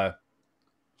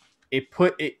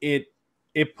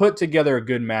put together a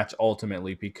good match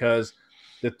ultimately, because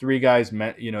the three guys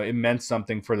meant, you know, it meant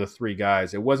something for the three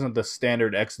guys. It wasn't the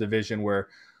standard X Division where,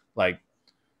 like,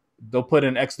 they'll put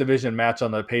an X Division match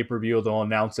on the pay-per-view, they'll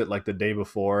announce it like the day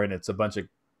before, and it's a bunch of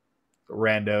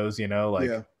randos, you know, like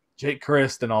Jake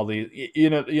Christ and all these, you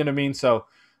know what I mean? So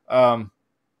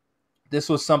this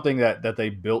was something that they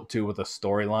built to with a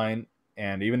storyline.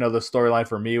 And even though the storyline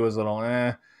for me was a little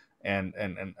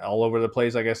and all over the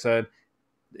place, like I said,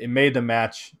 it made the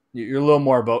match, you're a little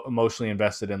more emotionally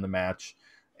invested in the match.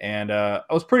 And I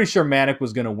was pretty sure Manik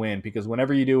was going to win, because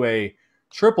whenever you do a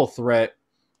triple threat,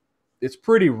 it's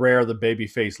pretty rare the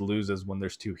babyface loses when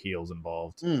there's two heels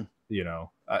involved. You know,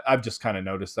 I've just kind of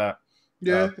noticed that.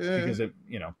 Because it,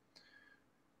 you know.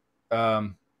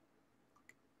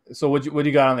 So what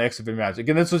you got on the X Division match?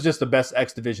 Again, this was just the best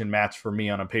X Division match for me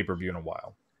on a pay-per-view in a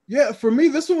while. Yeah, for me,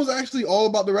 this one was actually all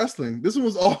about the wrestling.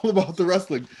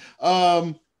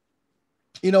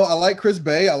 You know, I like Chris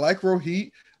Bay. I like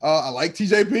Rohit. I like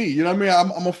TJP. You know what I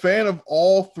mean? I'm a fan of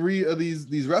all three of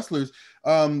these wrestlers.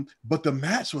 But the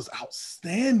match was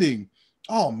outstanding.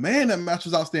 Oh, man, that match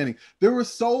was outstanding. There were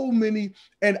so many,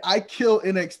 and I kill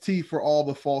NXT for all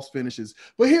the false finishes.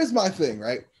 But here's my thing,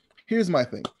 right? Here's my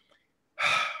thing.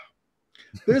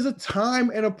 There's a time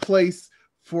and a place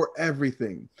for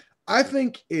everything. I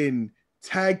think in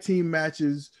tag team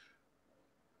matches,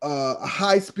 a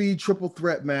high-speed triple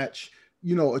threat match,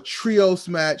 you know, a trios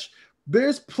match,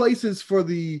 there's places for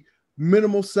the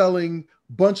minimal selling,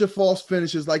 bunch of false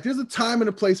finishes. Like, there's a time and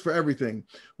a place for everything.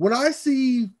 When I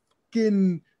see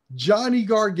Johnny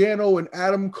Gargano and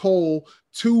Adam Cole,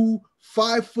 2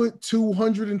 5',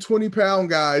 220-pound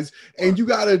guys, and you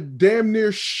gotta damn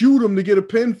near shoot them to get a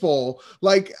pinfall.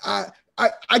 Like I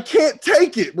can't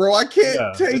take it, bro. I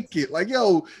can't take it. Like,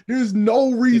 yo, there's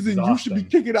no reason you should be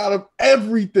kicking out of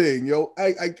everything, yo.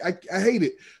 I hate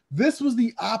it. This was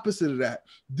the opposite of that.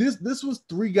 This was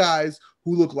three guys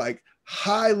who look like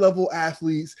high-level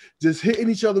athletes just hitting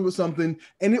each other with something,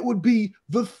 and it would be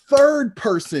the third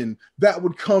person that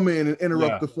would come in and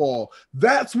interrupt the fall.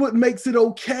 That's what makes it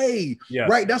okay,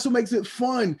 right? That's what makes it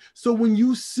fun. So when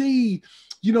you see,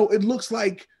 it looks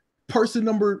like person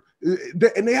number,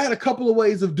 and they had a couple of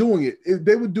ways of doing it.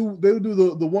 They would do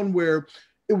the one where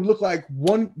it would look like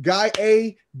one guy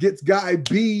A gets guy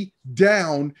B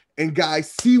down, and guy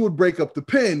C would break up the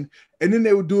pin, and then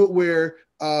they would do it where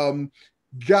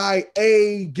guy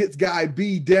A gets guy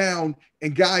B down,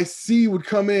 and guy C would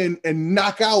come in and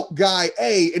knock out guy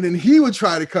A, and then he would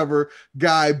try to cover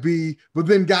guy B, but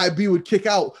then guy B would kick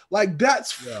out. Like,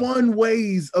 that's fun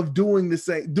ways of doing the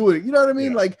same, doing it. You know what I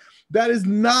mean? Like, that is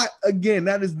not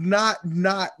the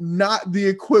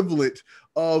equivalent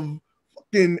of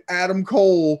fucking Adam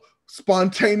Cole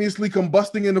spontaneously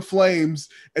combusting into flames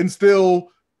and still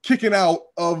kicking out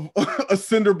of a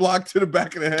cinder block to the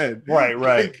back of the head. Right.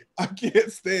 Like, I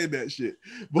can't stand that shit.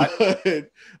 But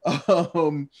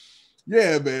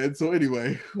yeah, man. So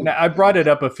anyway, I brought it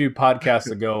up a few podcasts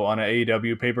ago on an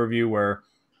AEW pay-per-view where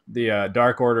the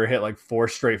Dark Order hit like 4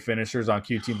 straight finishers on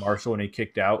QT Marshall and he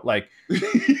kicked out. Like,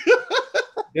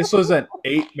 this was an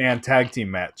 8-man tag team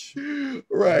match.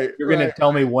 Right. You're going to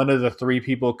tell me one of the 3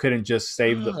 people couldn't just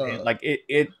save the pin. Like,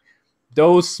 it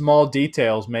those small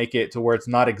details make it to where it's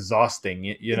not exhausting,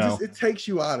 you know. It takes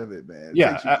you out of it, man.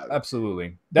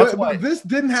 Absolutely. That's why this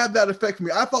didn't have that effect for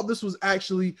me. I thought this was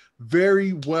actually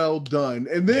very well done.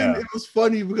 And then it was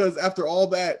funny because after all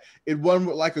that, it won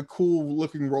with like a cool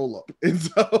looking roll up. And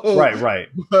so right.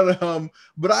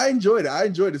 But I enjoyed it. I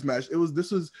enjoyed this match.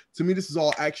 This was to me, this is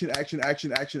all action. I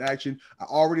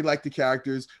already liked the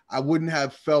characters. I wouldn't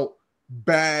have felt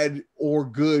bad or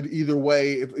good either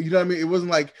way. If you know what I mean? It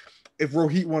wasn't like if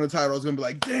Rohit won the title, I was gonna be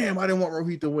like, damn, I didn't want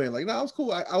Rohit to win. Like, no, it was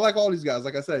cool. I like all these guys,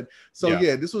 like I said. So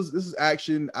this is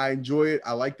action. I enjoy it.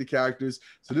 I like the characters.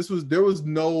 So there was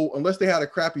no, unless they had a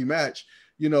crappy match,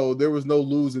 there was no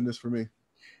lose in this for me.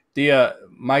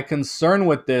 My concern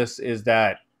with this is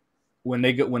that when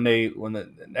this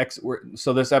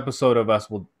episode of us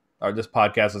this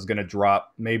podcast is gonna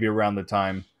drop maybe around the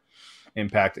time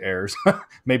Impact airs,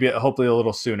 maybe hopefully a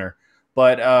little sooner,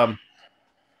 but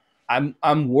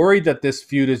I'm worried that this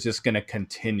feud is just going to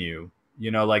continue.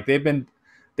 Like they've been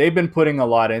putting a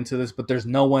lot into this, but there's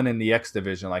no one in the X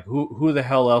division. Like who the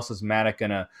hell else is Matic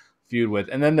going to feud with?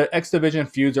 And then the X division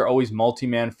feuds are always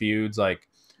multi-man feuds. Like,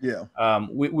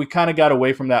 we kind of got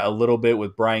away from that a little bit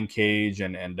with Brian Cage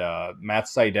and Matt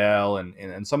Sydal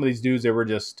and some of these dudes. They were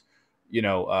just,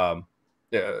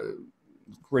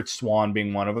 Rich Swann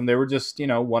being one of them. They were just,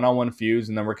 one-on-one feuds,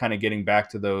 and then we're kind of getting back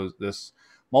to this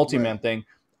multi-man thing.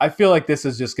 I feel like this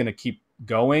is just going to keep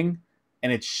going,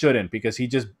 and it shouldn't, because he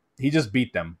just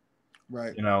beat them,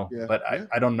 right? But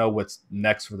I don't know what's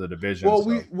next for the division.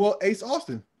 Well, Ace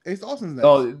Austin's next.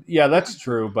 Oh yeah, that's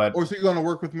true. But or is he going to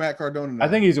work with Matt Cardona now? I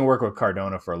think he's going to work with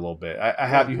Cardona for a little bit.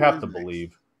 You have to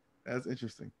believe. That's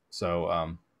interesting.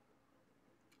 So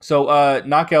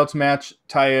knockouts match: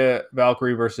 Taya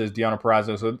Valkyrie versus Deonna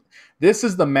Purrazzo. So this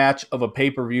is the match of a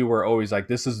pay-per-view where always like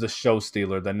this is the show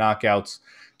stealer, the knockouts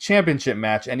championship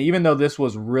match. And even though this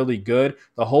was really good,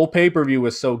 the whole pay-per-view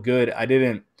was so good, I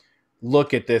didn't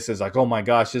look at this as like, oh my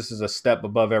gosh, this is a step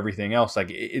above everything else.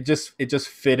 Like it just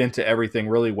fit into everything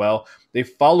really well. They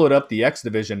followed up the X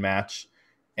division match,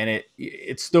 and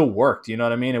it still worked. You know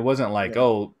what I mean? It wasn't like,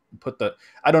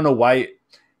 I don't know why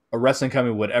a wrestling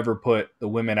company would ever put the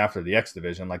women after the X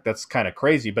division. Like, that's kind of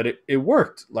crazy, but it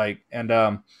worked. Like, and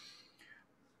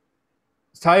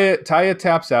Taya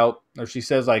taps out, or she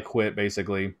says, I quit,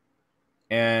 basically.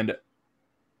 And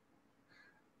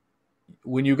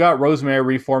when you got Rosemary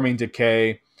reforming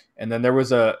Decay, and then there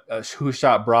was a Who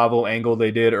Shot Bravo angle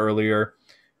they did earlier,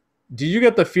 did you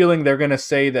get the feeling they're going to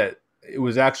say that it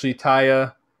was actually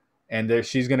Taya and that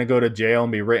she's going to go to jail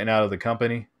and be written out of the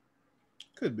company?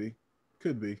 Could be.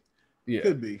 Yeah.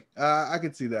 Could be. I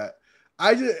could see that.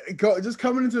 I just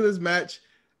coming into this match,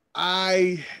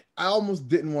 I almost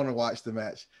didn't want to watch the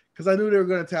match because I knew they were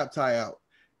going to tap Ty out,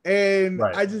 and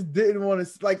I just didn't want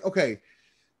to. Like, okay,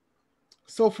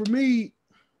 so for me,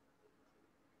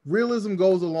 realism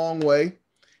goes a long way,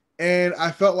 and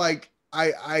I felt like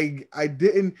I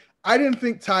didn't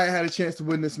think Ty had a chance to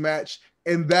win this match,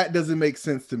 and that doesn't make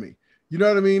sense to me. You know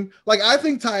what I mean? Like I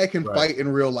think Taya can Right. fight in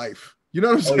real life. You know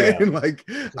what I'm Oh saying? yeah. Like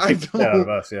Just I beat the shit out of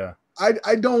don't us. Yeah.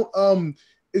 I don't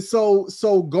it's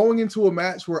so going into a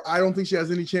match where I don't think she has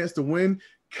any chance to win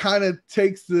kind of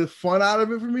takes the fun out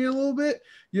of it for me a little bit.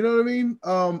 You know what I mean?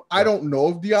 I Right. don't know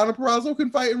if Deonna Purrazzo can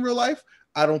fight in real life.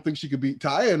 I don't think she could beat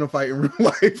Taya in a fight in real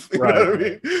life. You Right. know what I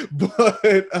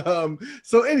mean? But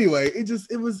so anyway,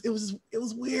 it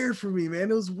was weird for me,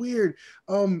 man. It was weird.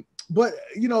 But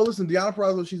you know, listen, Deonna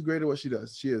Purrazzo, she's great at what she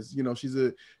does. She is, you know, she's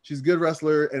a good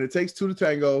wrestler, and it takes two to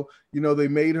tango. You know, they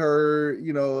made her,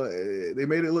 you know, they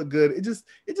made it look good. It just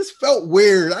felt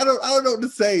weird. I don't know what to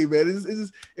say,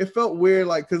 man. It felt weird,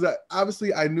 like because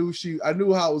obviously I knew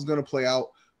how it was gonna play out,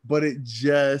 but it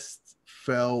just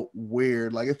felt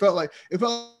weird. Like it felt like one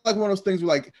of those things where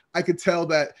like I could tell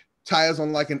that Taya's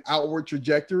on like an outward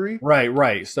trajectory.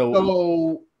 Right.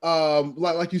 So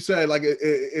like you said, like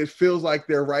it feels like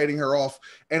they're writing her off,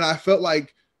 and I felt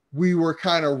like we were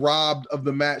kind of robbed of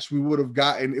the match we would have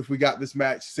gotten if we got this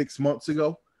match 6 months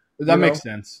ago. That makes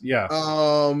sense. Yeah.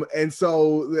 And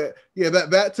so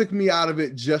that took me out of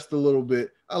it just a little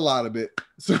bit, a lot of it.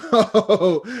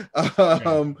 So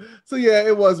so yeah,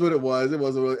 it was what it was.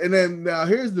 And then now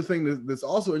here's the thing that's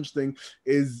also interesting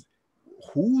is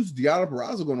who's Deonna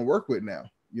Purrazzo going to work with now?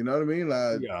 You know what I mean?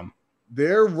 Yeah.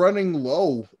 They're running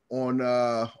low on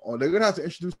they're gonna have to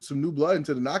introduce some new blood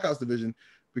into the knockouts division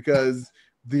because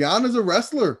Deonna's a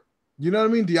wrestler. You know what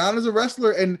I mean? Deonna's a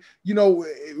wrestler, and you know,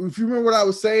 if you remember what I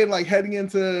was saying, like heading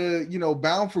into, you know,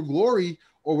 Bound for Glory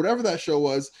or whatever that show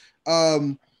was,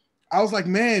 I was like,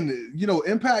 man, you know,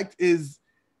 Impact is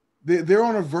they're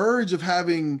on a verge of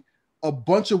having a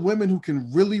bunch of women who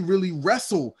can really, really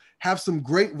wrestle, have some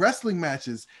great wrestling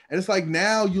matches. And it's like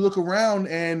now you look around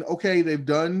and okay, they've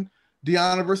done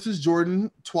Deonna versus Jordan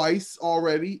twice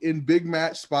already in big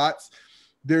match spots.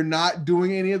 They're not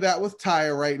doing any of that with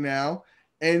Taya right now.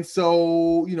 And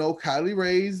so, you know, Kylie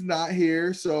Rae's not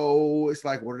here. So it's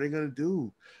like, what are they going to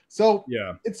do? So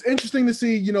Yeah, it's interesting to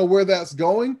see, you know, where that's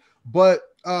going. But,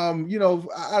 you know,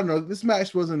 I don't know. This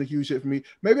match wasn't a huge hit for me.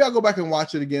 Maybe I'll go back and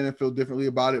watch it again and feel differently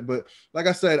about it. But like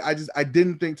I said, I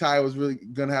didn't think Taya was really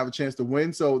going to have a chance to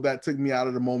win. So that took me out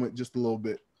of the moment just a little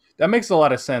bit. that makes a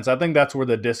lot of sense. I think that's where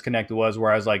the disconnect was,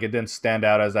 where I was like, it didn't stand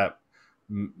out as that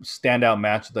standout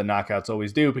match that the knockouts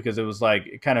always do, because it was like,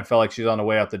 it kind of felt like she's on the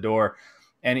way out the door.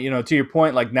 And, you know, to your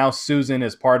point, like now Susan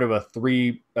is part of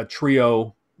a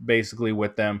trio basically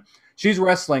with them. She's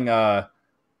wrestling on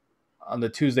the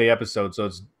Tuesday episode. So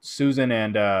it's Susan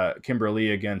and Kimberly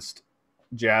against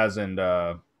Jazz and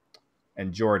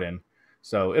Jordan.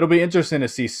 So it'll be interesting to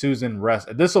see Susan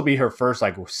wrestle. This will be her first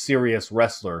like serious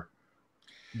wrestler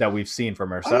that we've seen from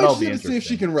her. So that'll be interesting to see if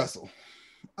she can wrestle.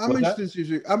 I'm What's interested to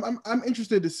see if I'm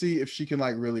interested to see if she can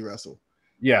like really wrestle.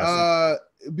 Yeah.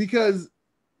 Because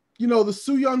you know the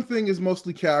Su Yung thing is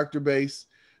mostly character based.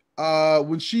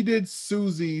 When she did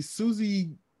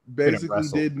Susie basically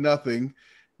did nothing.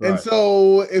 Right. And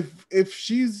so if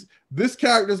she's this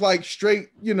character's like straight,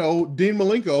 you know, Dean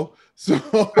Malenko. So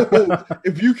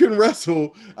if you can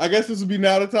wrestle, I guess this would be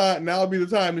now would be the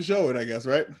time to show it, I guess,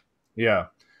 right? Yeah.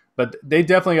 But they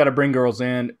definitely got to bring girls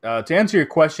in. To answer your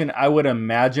question, I would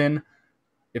imagine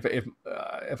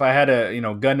if I had a, you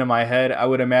know, gun to my head, I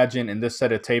would imagine in this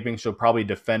set of taping she'll probably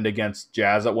defend against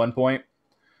Jazz at one point.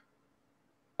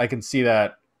 I can see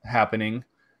that happening.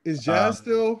 Is Jazz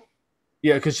still?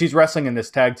 Yeah, because she's wrestling in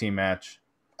this tag team match.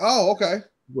 Oh, okay.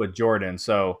 With Jordan,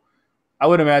 so I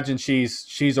would imagine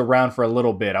she's around for a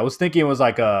little bit. I was thinking it was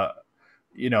like a,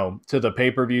 you know, to the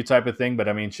pay-per-view type of thing, but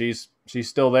I mean she's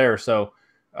still there. So,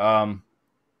 and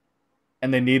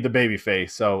they need the baby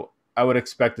face, so I would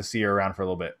expect to see her around for a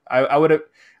little bit. I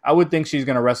would think she's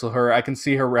going to wrestle her. I can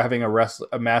see her having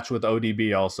a match with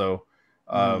ODB also.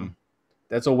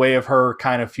 That's a way of her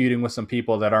kind of feuding with some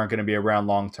people that aren't going to be around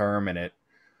long term, and it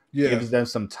gives them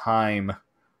some time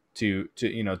to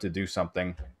you know, to do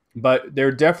something. But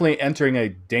they're definitely entering a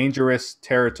dangerous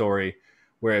territory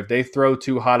where if they throw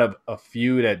too hot of a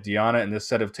feud at Deonna in this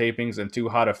set of tapings and too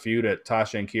hot a feud at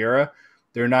Tasha and Kiera,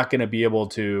 they're not going to be able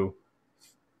to.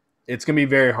 It's going to be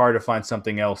very hard to find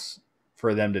something else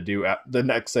for them to do at the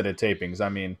next set of tapings. I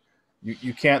mean,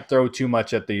 you can't throw too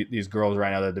much at these girls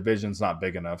right now. The division's not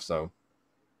big enough, so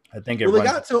I think they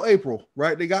got till April,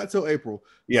 right? They got till April.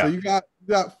 Yeah. So you got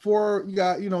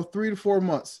 3 to 4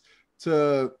 months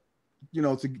to, you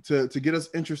know, to get us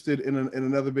interested in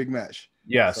another big match.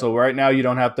 Yeah. So right now you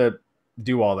don't have to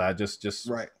do all that. Just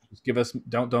right. Just give us,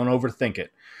 don't overthink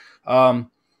it.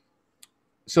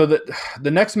 So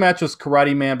the next match was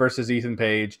Karate Man versus Ethan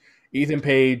Page. Ethan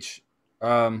Page,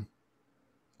 I'll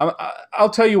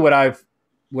tell you what I've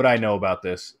what I know about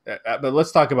this. But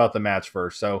let's talk about the match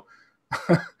first. So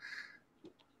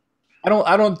I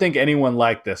don't think anyone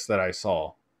liked this that I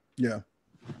saw. Yeah.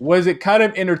 Was it kind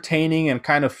of entertaining and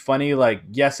kind of funny? Like,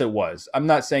 yes, it was. I'm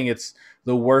not saying it's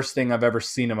the worst thing I've ever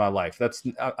seen in my life.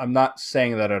 I'm not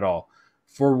saying that at all.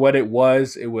 For what it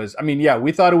was, I mean, yeah,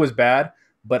 we thought it was bad,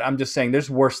 but I'm just saying there's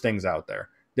worse things out there.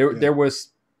 There was,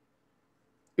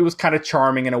 it was kind of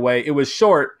charming in a way. It was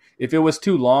short. If it was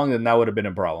too long, then that would have been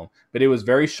a problem. But it was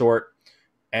very short,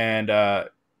 and the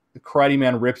Karate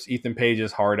Man rips Ethan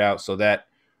Page's heart out, so that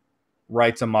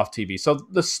writes him off TV. So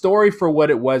the story for what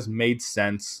it was made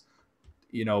sense.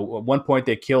 You know, at one point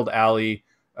they killed Ali.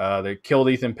 They killed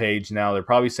Ethan Page. Now they're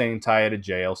probably sending Taya to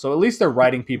jail. So at least they're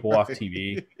writing people off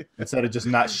TV instead of just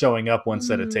not showing up one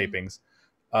set of tapings.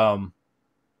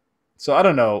 So I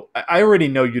don't know. I already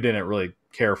know you didn't really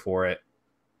care for it,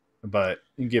 but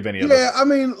you can give any other. Yeah, I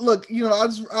mean, look, you know,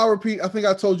 I'll repeat. I think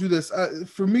I told you this.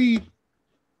 For me,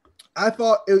 I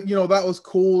thought, you know, that was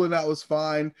cool and that was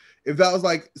fine. If that was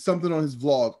like something on his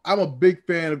vlog, I'm a big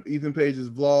fan of Ethan Page's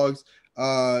vlogs.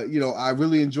 You know, I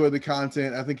really enjoy the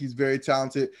content. I think he's very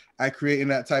talented at creating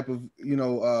that type of, you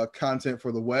know, content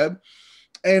for the web.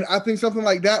 And I think something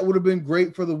like that would have been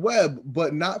great for the web,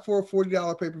 but not for a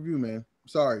 $40 pay-per-view, man.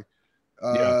 Sorry.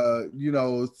 You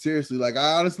know, seriously, like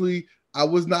I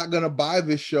was not gonna buy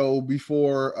this show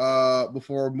before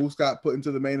Moose got put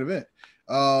into the main event.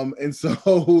 And so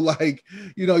like,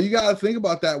 you know, you got to think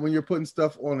about that when you're putting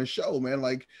stuff on a show, man.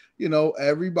 Like, you know,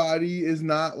 everybody is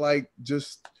not like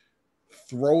just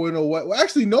throwing away. Well,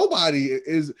 actually, nobody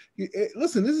is.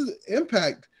 Listen, this is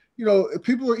Impact. You know,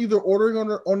 people are either ordering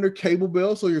on their cable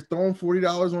bill, so you're throwing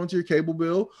 $40 onto your cable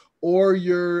bill, or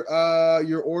you're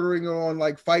ordering on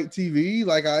like Fight TV,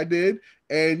 like I did,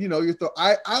 and you know,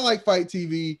 I like Fight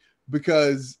TV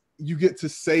because you get to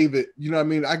save it. You know what I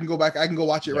mean? I can go back, I can go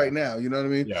watch it right now. You know what I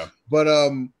mean? Yeah. But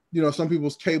you know, some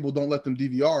people's cable don't let them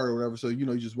DVR or whatever, so you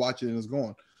know, you just watch it and it's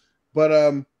gone.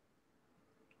 But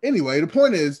anyway, the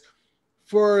point is,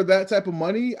 for that type of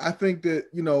money, I think that,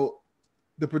 you know,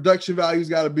 the production value's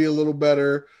got to be a little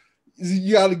better.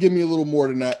 You got to give me a little more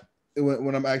than that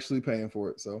when I'm actually paying for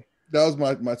it. So that was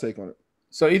my take on it.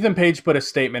 So Ethan Page put a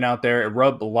statement out there. It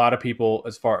rubbed a lot of people,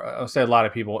 I'll say a lot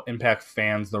of people, Impact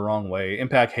fans, the wrong way.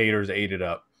 Impact haters ate it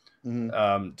up,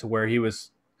 to where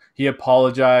he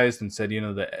apologized and said, you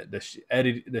know, the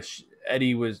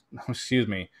editing was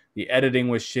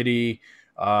shitty.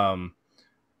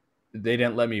 They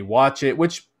didn't let me watch it.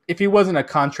 Which, if he wasn't a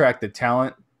contracted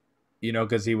talent, you know,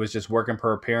 because he was just working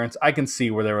per appearance, I can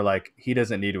see where they were like, he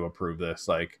doesn't need to approve this.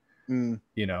 Like, you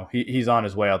know, he's on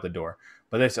his way out the door.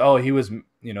 But they said, oh, he was,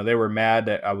 you know, they were mad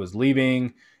that I was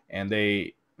leaving, and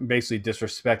they basically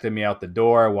disrespected me out the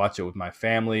door. I watched it with my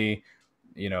family.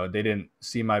 You know, they didn't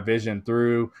see my vision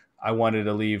through. I wanted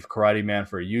to leave Karate Man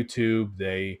for YouTube.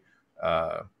 They,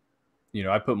 you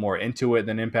know, I put more into it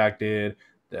than Impact did.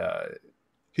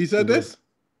 He said this?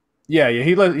 Yeah.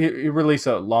 He released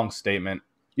a long statement.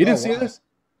 You didn't see this?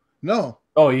 No.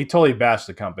 Oh, he totally bashed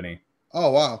the company.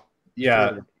 Oh, wow.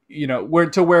 Yeah. You know,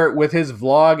 where with his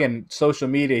vlog and social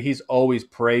media, he's always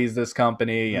praised this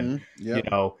company, and you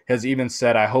know, has even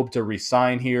said, I hope to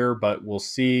resign here, but we'll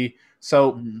see.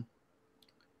 So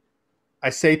I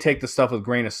say take the stuff with a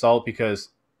grain of salt, because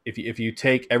if you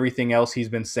take everything else he's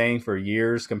been saying for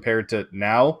years compared to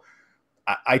now,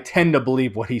 I tend to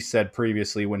believe what he said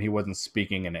previously when he wasn't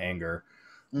speaking in anger.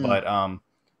 But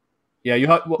yeah, you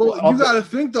got to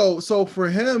think though. So for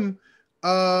him,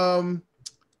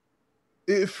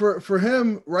 for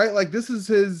him, right? Like, this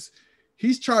is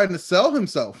he's trying to sell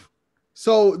himself.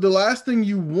 So the last thing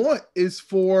you want is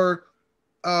for,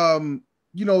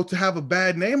 you know, to have a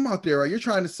bad name out there, right? You're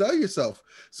trying to sell yourself.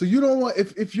 So you don't want,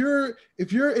 if you're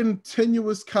in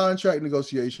tenuous contract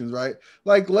negotiations, right?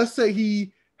 Like, let's say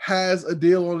he has a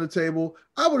deal on the table.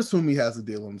 I would assume he has a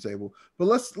deal on the table, but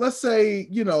let's say,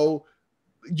 you know,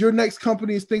 your next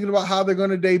company is thinking about how they're going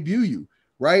to debut you,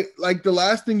 right? Like, the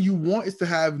last thing you want is to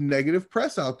have negative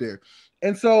press out there.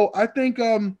 And so I think,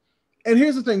 and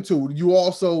here's the thing too, you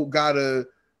also got to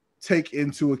take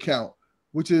into account,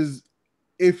 which is,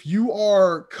 if you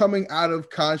are coming out of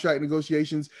contract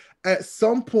negotiations, at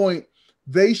some point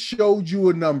they showed you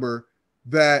a number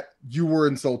that you were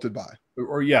insulted by.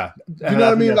 Or yeah, you know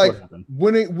what I mean? Like,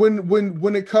 when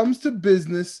it comes to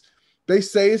business, they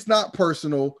say it's not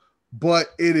personal, but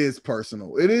it is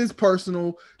personal. It is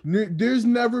personal. There's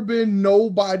never been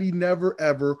nobody, never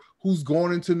ever, who's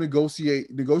gone into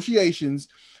negotiations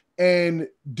and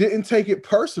didn't take it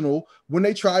personal when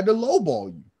they tried to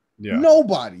lowball you. Yeah.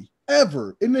 Nobody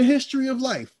ever in the history of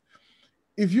life.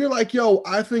 If you're like, yo,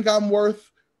 I think I'm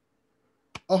worth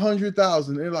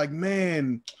 100,000. They're like,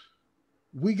 man,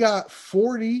 we got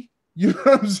 40. You know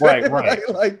what I'm saying? Right.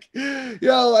 Like, you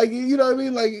know what I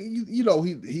mean? Like,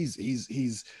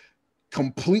 he's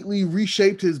completely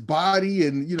reshaped his body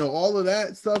and, all of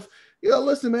that stuff.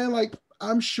 Listen, man, like,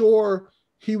 I'm sure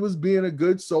he was being a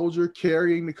good soldier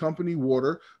carrying the company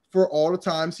water for all the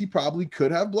times he probably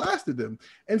could have blasted them.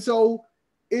 And so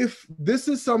if this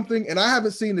is something, and I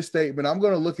haven't seen the statement, I'm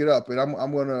going to look it up and I'm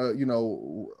going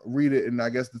to, read it and I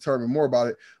guess determine more about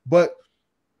it. But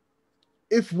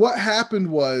if what happened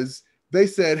was they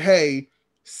said, hey,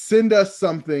 send us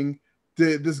something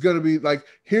that's going to be like,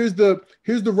 here's the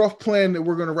rough plan that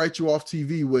we're going to write you off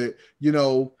TV with,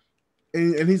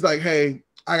 and he's like, hey,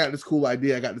 I got this cool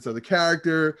idea. I got this other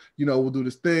character, we'll do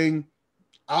this thing.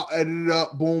 I'll edit it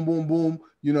up. Boom, boom, boom.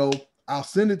 I'll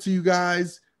send it to you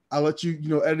guys. I'll let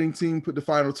you, editing team put the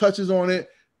final touches on it.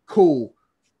 Cool.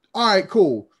 All right,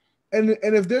 cool. And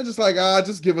if they're just like,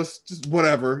 just give us just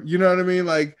whatever, you know what I mean?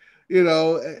 Like,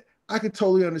 I could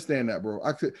totally understand that, bro.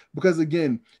 Because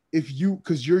again,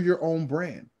 because you're your own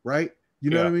brand, right?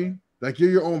 You know what I mean? Like,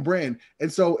 you're your own brand.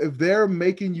 And so if they're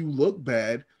making you look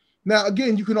bad, now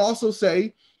again, you can also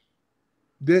say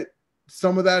that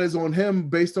some of that is on him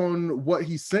based on what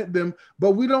he sent them,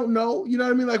 but we don't know, you know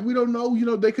what I mean? Like, we don't know,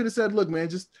 they could have said, look, man,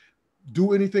 just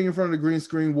do anything in front of the green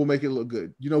screen. We'll make it look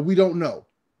good. We don't know.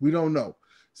 We don't know.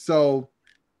 So,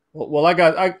 well,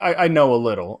 I know a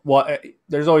little. Well,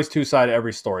 there's always two sides to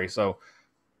every story. So,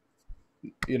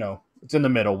 it's in the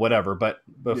middle, whatever. But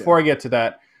before I get to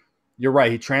that, you're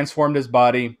right. He transformed his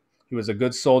body. He was a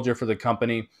good soldier for the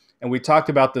company. And we talked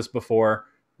about this before,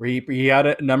 where he had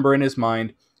a number in his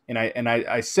mind. And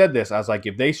I said this. I was like,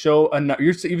 if they show a number,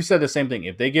 you said the same thing.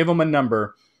 If they give him a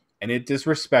number and it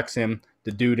disrespects him,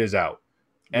 the dude is out.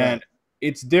 Right. And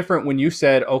it's different when you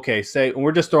said, okay, say,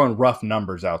 we're just throwing rough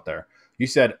numbers out there. You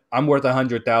said, I'm worth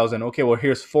 100,000. Okay, well,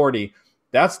 here's 40.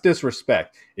 That's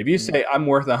disrespect. If you say I'm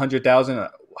worth 100,000,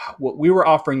 we were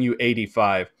offering you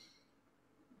 85.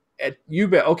 You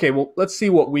bet. Okay, well, let's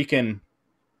see what we can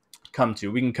come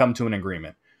to. We can come to an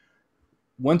agreement.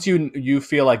 Once you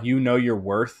feel like your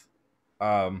worth,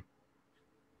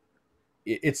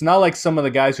 it's not like some of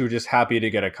the guys who are just happy to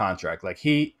get a contract. Like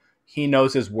he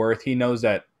knows his worth. He knows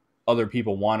that other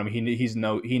people want him.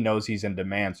 He knows he's in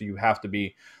demand. So you have to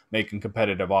be making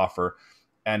competitive offer.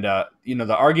 And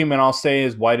the argument I'll say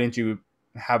is, why didn't you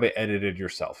have it edited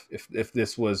yourself if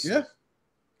this was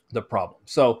the problem?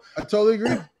 So I totally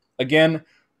agree. Again,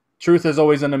 truth is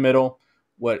always in the middle.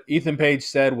 What Ethan Page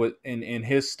said in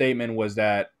his statement was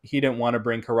that he didn't want to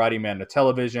bring Karate Man to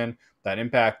television, that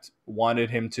Impact wanted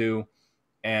him to.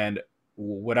 And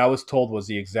what I was told was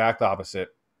the exact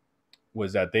opposite,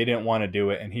 was that they didn't want to do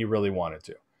it and he really wanted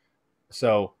to.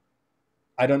 So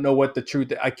I don't know what the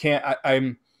truth.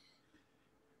 I'm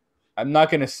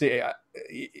not going to say,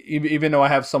 even though I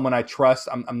have someone I trust,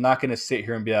 I'm not going to sit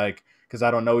here and be like, because I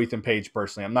don't know Ethan Page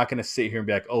personally, I'm not going to sit here and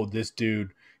be like, oh, this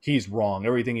dude, he's wrong.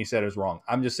 Everything he said is wrong.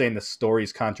 I'm just saying the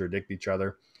stories contradict each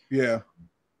other. Yeah.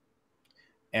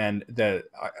 And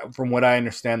from what I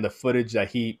understand, the footage that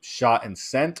he shot and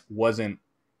sent wasn't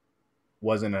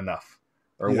enough,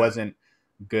 or wasn't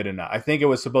good enough. I think it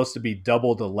was supposed to be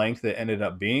double the length it ended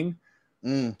up being.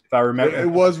 If I remember, it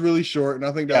was really short, and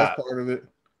I think that was part of it.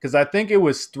 Because I think it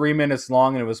was 3 minutes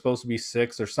long, and it was supposed to be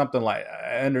 6 or something like.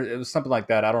 And it was something like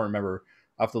that. I don't remember.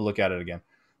 I'll have to look at it again.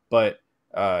 But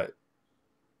from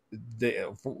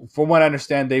what I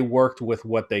understand, they worked with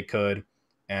what they could,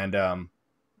 and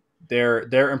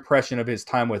their impression of his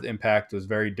time with Impact was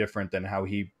very different than how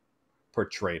he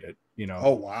portrayed it.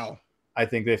 Oh wow! I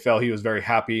think they felt he was very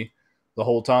happy the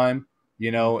whole time.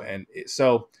 And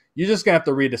so you're just gonna have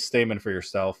to read the statement for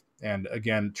yourself. And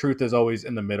again, truth is always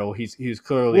in the middle. He's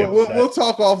clearly upset. We'll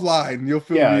talk offline. You'll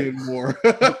fill me in more.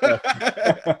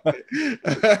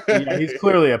 He's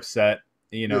clearly upset.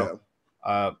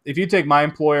 If you take my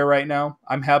employer right now,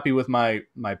 I'm happy with my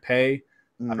pay.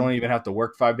 I don't even have to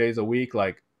work 5 days a week.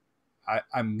 Like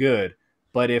I'm good.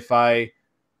 But if I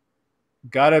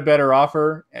got a better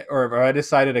offer, or if I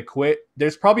decided to quit,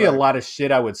 there's probably a lot of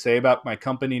shit I would say about my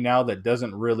company now that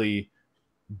doesn't really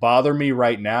bother me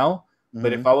right now.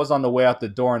 But if I was on the way out the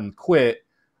door and quit,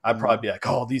 I'd probably be like,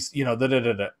 oh, these,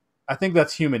 I think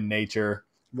that's human nature.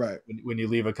 Right. When you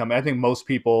leave a company, I think most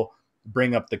people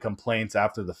bring up the complaints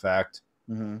after the fact.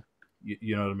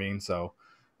 You know what I mean? So,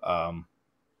 I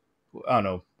don't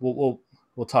know.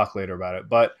 We'll talk later about it.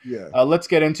 But let's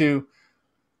get into.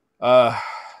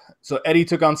 So Eddie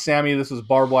took on Sammy. This was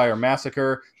Barbed Wire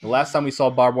Massacre. The last time we saw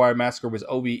Barbed Wire Massacre was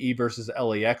OVE versus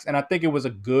LAX, and I think it was a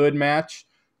good match.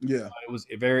 Yeah, it was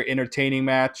a very entertaining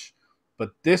match.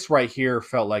 But this right here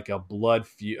felt like a blood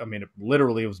feud. I mean,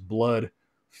 literally, it was blood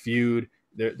feud.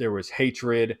 There was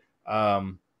hatred.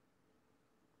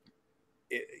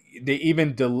 They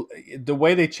even the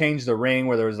way they changed the ring,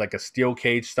 where there was like a steel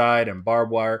cage side and barbed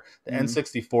wire. The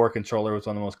N64 controller was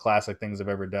one of the most classic things I've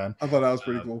ever done. I thought that was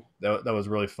pretty cool. That was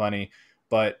really funny.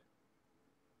 But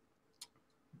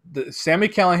the Sammy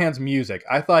Callahan's music,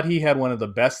 I thought he had one of the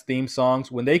best theme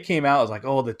songs. When they came out, I was like,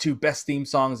 oh, the two best theme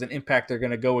songs in Impact are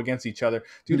going to go against each other.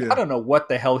 Dude, I don't know what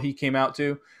the hell he came out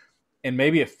to. And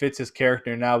maybe it fits his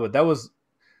character now, but that was,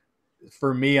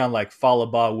 for me, on like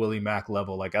Falaba Willie Mack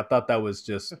level. Like, I thought that was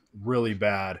just really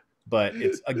bad. But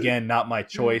it's, again, not my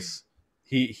choice.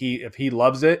 If he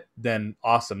loves it, then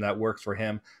awesome. That works for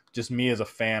him. Just me as a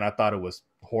fan, I thought it was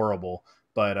horrible.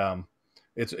 But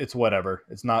it's whatever.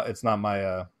 It's not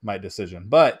my my decision.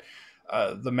 But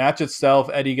the match itself,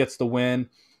 Eddie gets the win.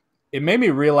 It made me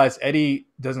realize Eddie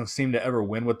doesn't seem to ever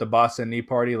win with the Boston Knee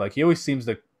Party. Like, he always seems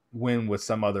to win with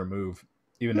some other move,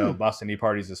 even though Boston Knee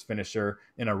Party is his finisher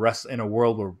in a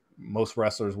world where most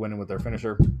wrestlers win with their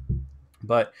finisher.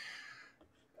 But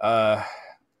I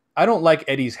don't like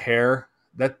Eddie's hair.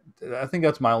 I think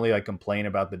that's my only like complaint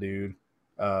about the dude.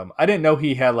 I didn't know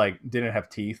he had didn't have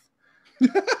teeth.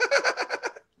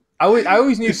 I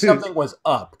always knew something was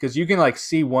up, because you can like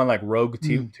see one like rogue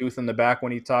tooth in the back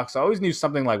when he talks. So I always knew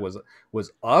something like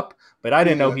was up, but I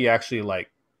didn't know he actually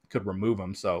like could remove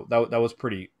them. So that was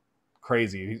pretty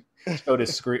crazy. He showed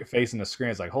his face in the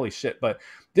screen. It's like, holy shit. But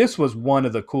this was one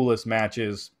of the coolest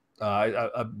matches,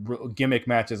 gimmick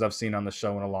matches I've seen on the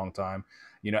show in a long time.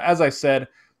 You know, as I said,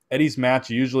 Eddie's match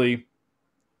usually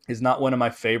is not one of my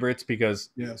favorites,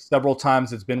 because several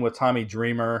times it's been with Tommy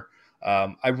Dreamer.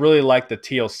 I really like the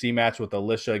TLC match with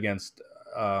Alicia against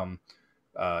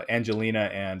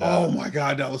Angelina. And oh my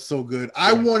God, that was so good.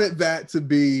 I wanted that to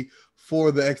be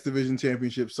for the X Division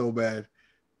Championship so bad.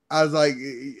 I was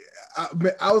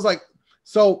like,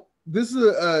 so this is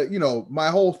my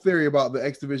whole theory about the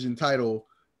X Division title,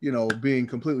 being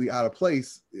completely out of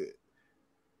place,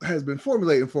 has been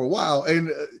formulating for a while. And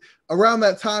around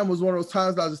that time was one of those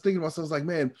times that I was just thinking to myself, I was like,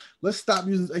 man, let's stop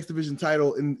using this X Division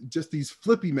title in just these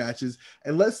flippy matches,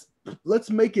 and let's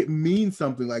make it mean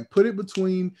something. Like, put it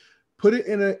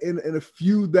in a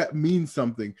feud that means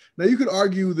something. Now, you could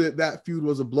argue that feud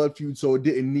was a blood feud, so it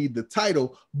didn't need the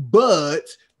title, but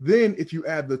then if you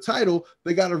add the title,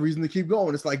 they got a reason to keep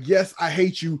going. It's like, yes, I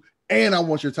hate you, and I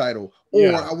want your title,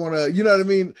 or I want to, you know what I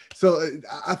mean? So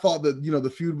I thought that, the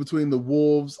feud between the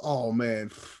Wolves, oh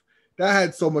man, that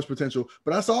had so much potential.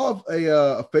 But I saw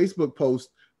a Facebook post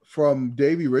from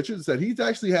Davey Richards that he's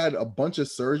actually had a bunch of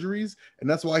surgeries, and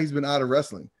that's why he's been out of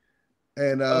wrestling.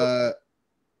 And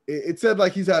it said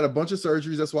like he's had a bunch of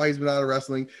surgeries, that's why he's been out of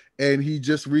wrestling, and he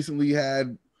just recently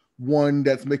had one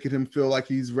that's making him feel like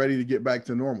he's ready to get back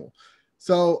to normal.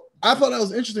 So I thought that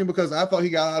was interesting, because I thought he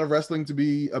got out of wrestling to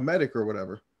be a medic or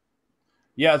whatever.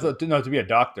 Yeah, to be a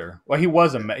doctor. Well, he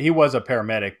was a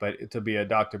paramedic, but to be a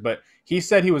doctor. But he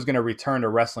said he was going to return to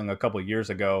wrestling a couple of years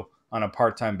ago on a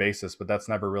part-time basis, but that's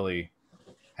never really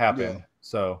happened. Yeah.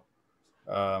 So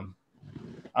I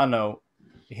don't know.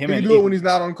 He can do it when he's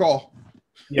not on call.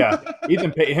 Yeah,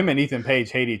 him and Ethan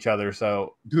Page hate each other.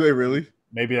 So do they really?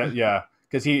 Maybe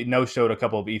because he no-showed a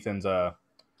couple of Ethan's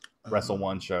Wrestle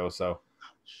One show. So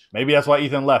maybe that's why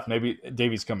Ethan left. Maybe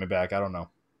Davey's coming back. I don't know.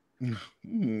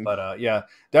 But did I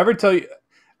ever tell you?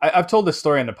 I've told this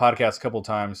story in the podcast a couple of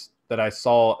times, that I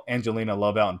saw Angelina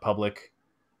Love out in public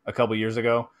a couple years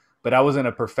ago, but I was in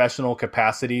a professional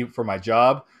capacity for my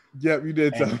job. Yep, you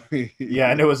did tell me.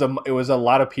 Yeah, and it was a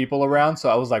lot of people around, so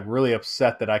I was like really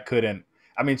upset that I couldn't.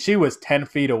 I mean, she was 10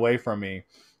 feet away from me,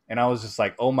 and I was just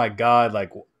like, oh my God,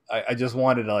 like I just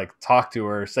wanted to like talk to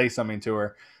her, say something to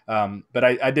her. But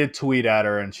I did tweet at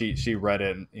her, and she read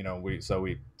it, and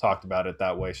we talked about it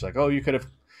that way. She's like, oh, you could have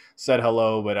said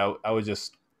hello, but I was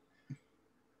just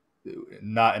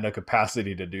not in a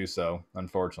capacity to do so,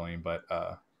 unfortunately. But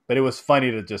it was funny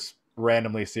to just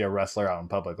randomly see a wrestler out in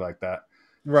public like that.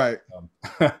 Right.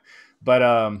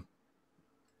 But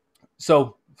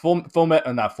so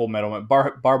not Full Metal,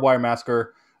 Barbed Wire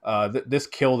Massacre. This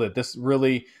killed it. This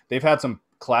really, they've had some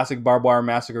classic Barbed Wire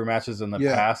Massacre matches in the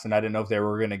past, and I didn't know if they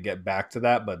were going to get back to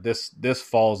that, but this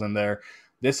falls in there.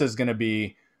 This is going to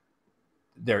be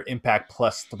their Impact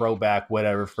Plus throwback,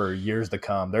 whatever, for years to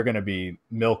come. They're going to be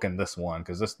milking this one,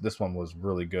 because this one was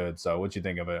really good. So what'd you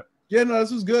think of it? Yeah, no,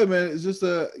 this was good, man. It's just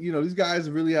these guys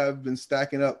really have been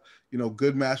stacking up,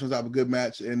 good match on top of good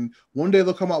match, and one day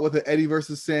they'll come out with an Eddie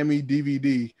versus Sammy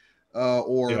DVD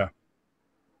or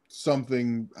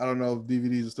something. I don't know if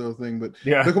DVDs are still a thing, but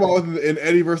they'll come out with an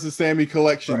Eddie versus Sammy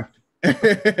collection. Right.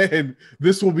 and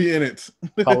this will be in it.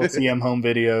 Coliseum home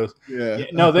videos. Yeah. Yeah,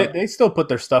 no, they still put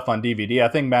their stuff on DVD. I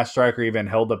think Matt Striker even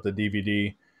held up the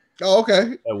DVD Oh,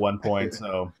 okay. at one point.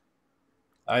 So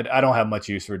I don't have much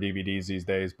use for DVDs these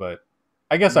days, but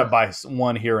I guess I Yeah. buy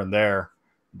one here and there.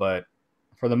 But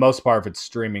for the most part, if it's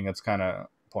streaming, it's kind of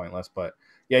pointless. But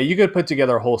yeah, you could put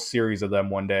together a whole series of them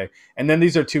one day. And then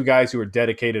these are two guys who are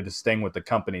dedicated to staying with the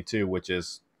company too, which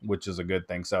is a good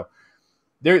thing. So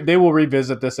they will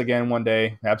revisit this again one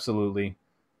day, absolutely.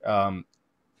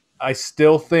 I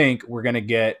still think we're gonna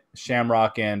get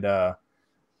Shamrock and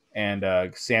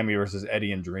Sammy versus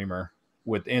Eddie and Dreamer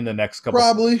within the next couple.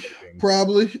 Probably.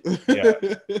 Yeah,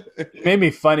 it made me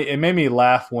funny. It made me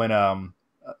laugh when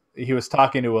he was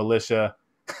talking to Alicia.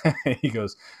 He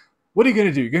goes, "What are you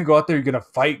gonna do? You're gonna go out there? You're gonna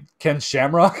fight Ken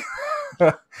Shamrock?"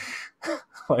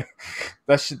 Like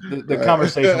the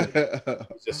conversation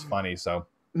was just funny. So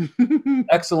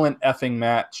excellent effing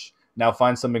match. Now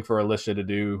find something for Alicia to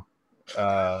do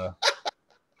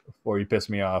before you piss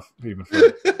me off even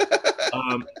further.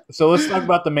 So let's talk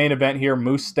about the main event here.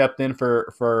 Moose stepped in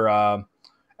for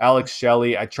Alex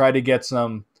Shelley. I tried to get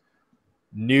some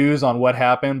news on what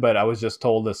happened, but I was just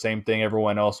told the same thing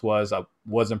everyone else was. I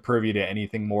wasn't privy to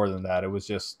anything more than that. It was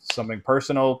just something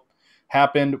personal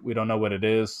happened. We don't know what it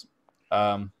is,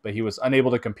 but he was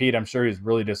unable to compete. I'm sure he's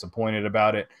really disappointed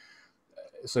about it.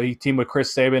 So he teamed with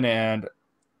Chris Sabin and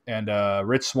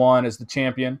Rich Swann as the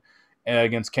champion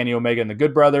against Kenny Omega and the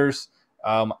Good Brothers.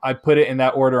 I put it in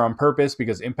that order on purpose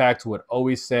because Impact would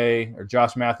always say, or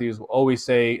Josh Matthews will always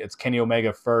say, it's Kenny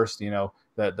Omega first. You know,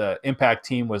 the Impact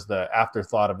team was the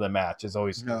afterthought of the match. Is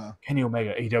always Kenny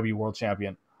Omega, AEW World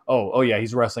Champion. Oh yeah,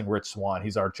 he's wrestling Rich Swann.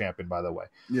 He's our champion, by the way.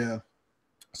 Yeah.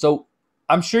 So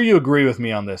I'm sure you agree with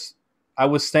me on this. I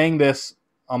was saying this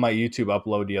on my YouTube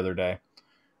upload the other day.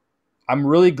 I'm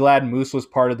really glad Moose was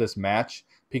part of this match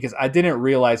because I didn't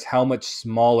realize how much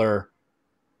smaller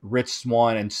Rich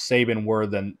Swann and Sabin were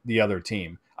than the other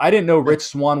team. I didn't know Rich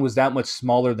Swann was that much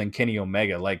smaller than Kenny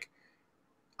Omega. Like,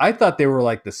 I thought they were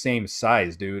like the same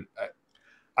size, dude.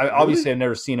 I really? Obviously I've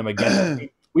never seen him again.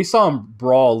 We saw him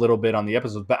brawl a little bit on the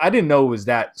episodes, but I didn't know it was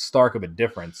that stark of a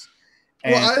difference.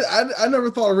 And well, I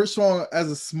never thought of Rich Swann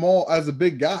as a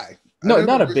big guy. No,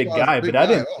 not a big guy, but I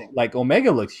didn't think, like,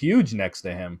 Omega looked huge next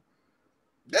to him.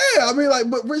 Yeah, I mean, like,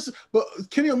 but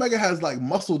Kenny Omega has like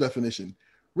muscle definition.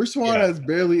 Rich Swann has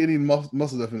barely any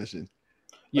muscle definition.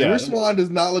 Like, Rich Swann does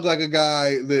not look like a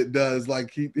guy that does,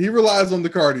 like, he relies on the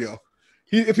cardio.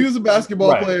 If he was a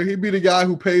basketball player, he'd be the guy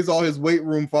who pays all his weight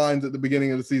room fines at the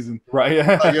beginning of the season. Right.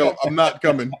 Like, yo, I'm not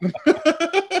coming.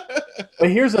 But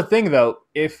here's the thing, though.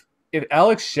 If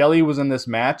Alex Shelley was in this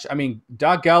match, I mean,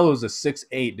 Doc Gallows is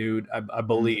 6'8", dude, I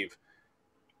believe.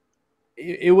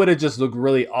 It would have just looked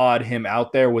really odd, him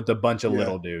out there with a bunch of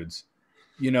little dudes.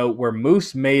 You know, where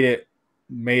Moose made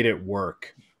it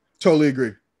work. Totally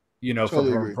agree. You know,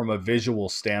 from a visual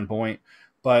standpoint.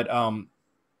 But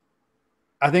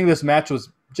I think this match was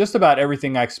just about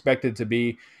everything I expected to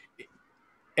be.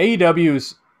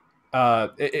 AEW's,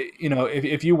 you know,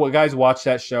 if you guys watch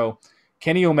that show,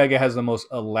 Kenny Omega has the most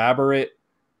elaborate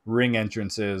ring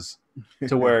entrances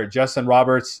to where Justin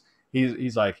Roberts,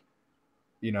 he's like,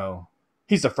 you know,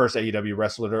 he's the first AEW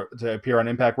wrestler to appear on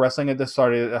Impact Wrestling at the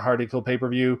start of the Hard to Kill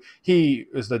pay-per-view. He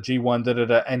is the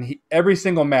G1, and every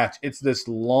single match, it's this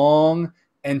long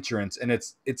entrance, and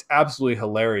it's absolutely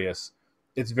hilarious.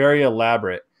 It's very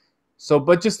elaborate. So,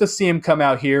 but just to see him come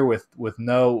out here with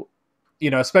no, you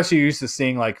know, especially used to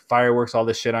seeing like fireworks, all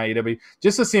this shit on AEW,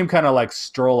 just to see him kind of like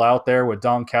stroll out there with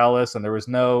Don Callis, and there was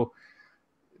no,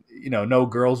 you know, no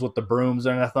girls with the brooms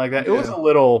or nothing like that. It was a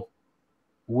little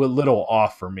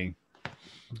off for me.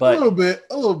 But a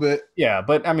little bit. Yeah,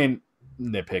 but I mean,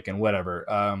 nitpicking,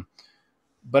 whatever.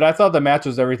 But I thought the match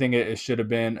was everything it should have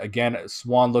been. Again,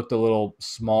 Swann looked a little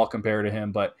small compared to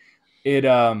him, but it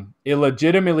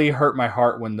legitimately hurt my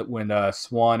heart when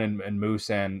Swann and Moose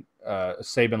and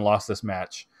Sabin lost this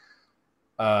match.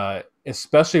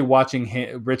 Especially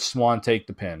watching Rich Swann take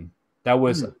the pin. That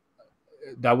was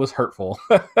hurtful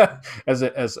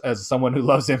as someone who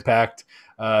loves Impact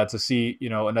to see, you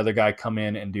know, another guy come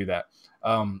in and do that.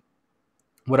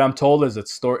 What I'm told is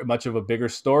it's much of a bigger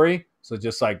story. So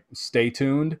just like stay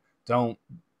tuned. Don't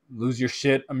lose your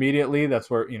shit immediately. That's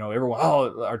where, you know, everyone,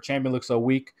 our champion looks so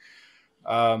weak.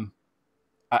 I'm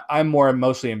more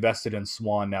emotionally invested in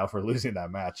Swann now for losing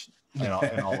that match, in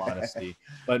all honesty.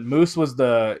 But Moose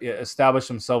established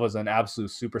himself as an absolute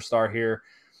superstar here.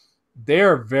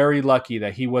 They're very lucky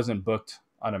that he wasn't booked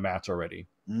on a match already.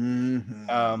 Mm-hmm.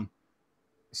 I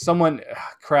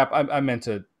meant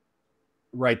to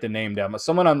write the name down, but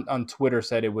someone on Twitter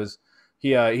said it was He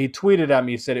tweeted at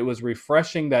me, he said it was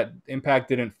refreshing that Impact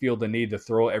didn't feel the need to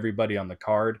throw everybody on the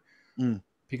card,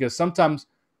 because sometimes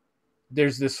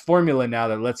there's this formula now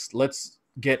that let's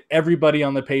get everybody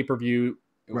on the pay-per-view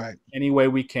right any way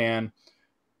we can.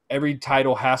 Every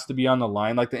title has to be on the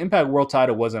line. Like the Impact World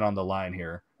title wasn't on the line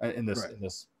here in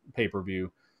this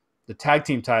pay-per-view. The tag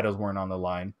team titles weren't on the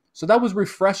line. So that was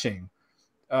refreshing.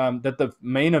 That the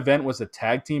main event was a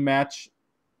tag team match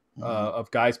of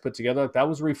guys put together. That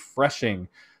was refreshing.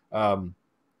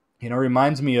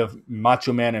 Reminds me of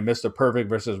Macho Man and Mr. Perfect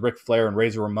versus Ric Flair and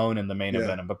Razor Ramon in the main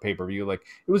event of a pay-per-view. Like,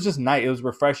 it was just nice. It was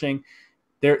refreshing.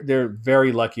 They're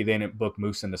very lucky they didn't book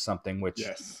Moose into something, which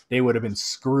they would have been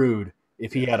screwed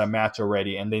if he had a match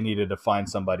already and they needed to find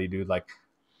somebody, dude. Like,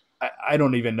 I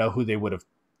don't even know who they would have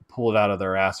pulled out of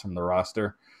their ass from the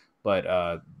roster,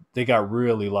 but they got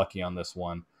really lucky on this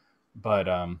one. But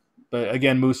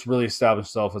again, Moose really established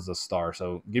himself as a star.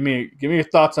 So give me your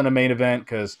thoughts on the main event,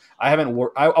 because I haven't.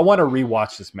 I want to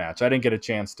rewatch this match. I didn't get a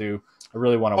chance to. I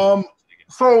really want to.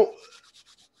 So,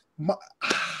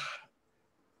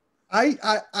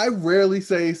 I rarely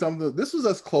say something. This was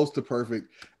as close to perfect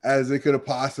as it could have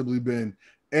possibly been,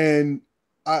 and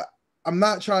I'm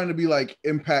not trying to be like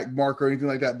Impact Mark or anything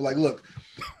like that. But like, look,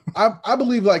 I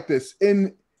believe like this: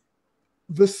 in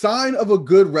the sign of a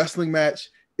good wrestling match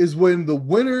is when the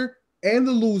winner and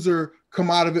the loser come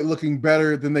out of it looking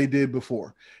better than they did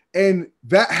before. And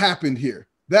that happened here.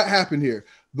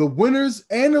 The winners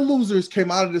and the losers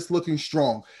came out of this looking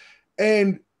strong.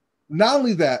 And not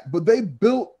only that, but they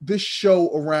built this show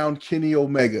around Kenny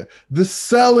Omega. The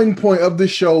selling point of the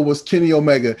show was Kenny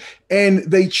Omega, and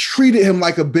they treated him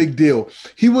like a big deal.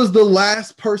 He was the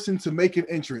last person to make an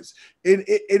entrance.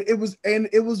 It was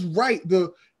right.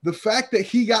 The fact that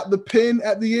he got the pin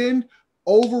at the end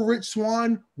over Rich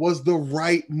Swann was the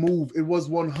right move. It was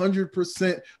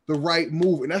 100% the right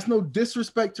move. And that's no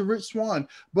disrespect to Rich Swann,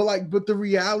 but the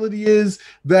reality is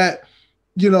that,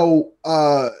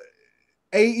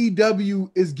 AEW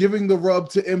is giving the rub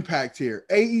to Impact here.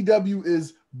 AEW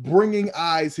is bringing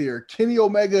eyes here. Kenny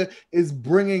Omega is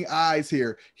bringing eyes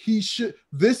here.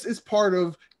 This is part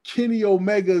of Kenny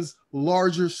Omega's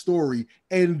larger story,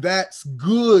 and that's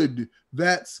good.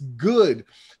 That's good.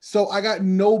 So I got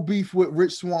no beef with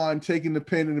Rich Swann taking the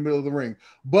pin in the middle of the ring.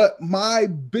 But my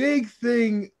big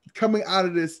thing coming out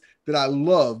of this that I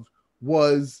loved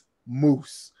was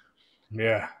Moose.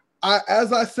 Yeah.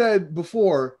 As I said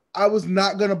before, I was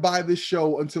not going to buy this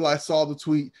show until I saw the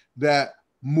tweet that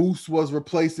Moose was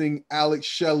replacing Alex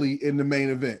Shelley in the main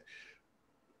event.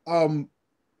 I've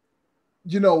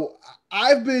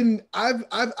been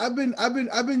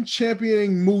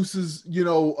championing Moose's,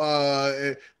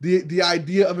 the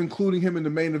idea of including him in the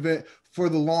main event for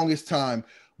the longest time.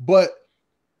 But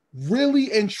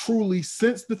really and truly,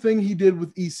 since the thing he did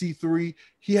with EC3,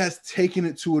 he has taken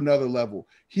it to another level.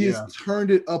 He has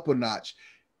turned it up a notch.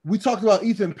 We talked about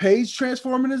Ethan Page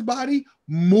transforming his body.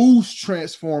 Moose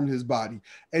transformed his body.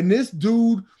 And this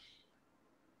dude,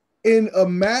 in a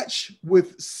match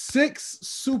with 6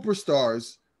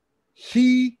 superstars,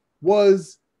 he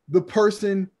was the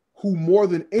person who more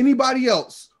than anybody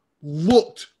else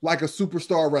looked like a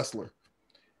superstar wrestler.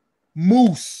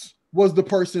 Moose was the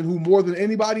person who more than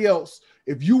anybody else,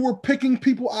 if you were picking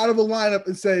people out of a lineup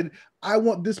and said, I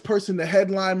want this person to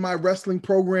headline my wrestling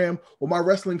program or my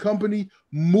wrestling company,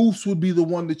 Moose would be the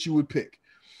one that you would pick.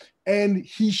 And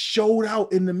he showed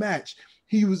out in the match.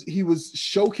 He was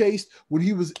showcased when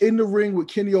he was in the ring with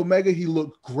Kenny Omega. He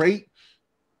looked great.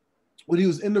 When he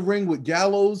was in the ring with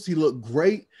Gallows, he looked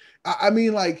great. I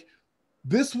mean, like,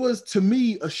 this was, to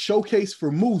me, a showcase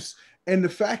for Moose. And the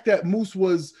fact that Moose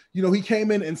was, he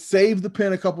came in and saved the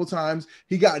pin a couple times.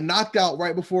 He got knocked out of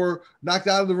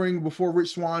the ring before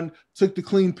Rich Swann took the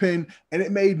clean pin. And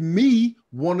it made me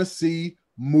want to see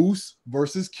Moose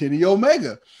versus Kenny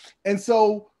Omega. And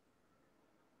so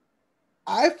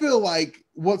I feel like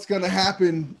what's going to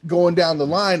happen going down the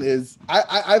line is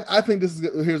I think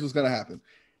here's what's going to happen.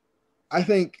 I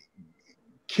think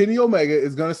Kenny Omega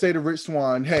is going to say to Rich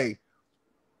Swann, hey,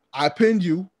 I pinned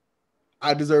you.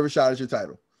 I deserve a shot at your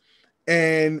title.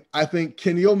 And I think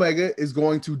Kenny Omega is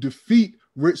going to defeat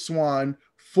Rich Swann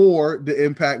for the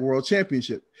Impact World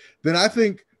Championship. Then I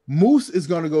think Moose is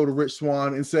going to go to Rich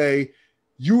Swann and say,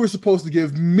 you were supposed to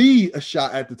give me a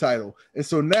shot at the title. And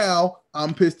so now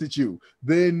I'm pissed at you.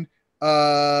 Then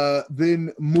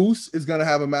Moose is going to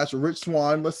have a match with Rich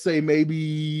Swann. Let's say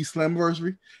maybe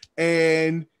Slammiversary.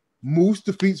 And Moose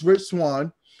defeats Rich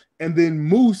Swann. And then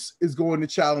Moose is going to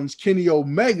challenge Kenny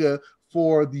Omega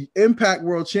for the Impact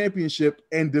World Championship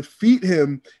and defeat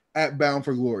him at Bound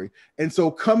for Glory. And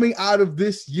so coming out of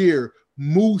this year,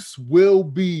 Moose will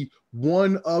be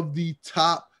one of the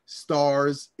top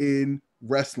stars in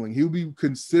wrestling. He'll be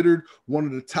considered one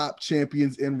of the top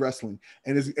champions in wrestling.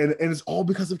 And it's all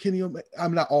because of Kenny Omega.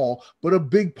 I'm not all, but a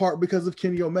big part because of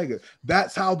Kenny Omega.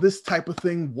 That's how this type of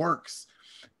thing works.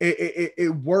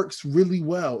 It works really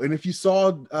well. And if you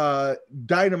saw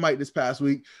Dynamite this past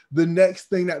week, the next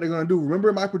thing that they're going to do,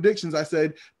 remember my predictions, I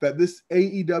said that this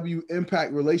AEW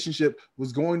Impact relationship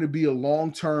was going to be a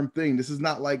long-term thing. This is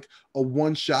not like a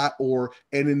one-shot or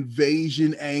an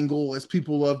invasion angle, as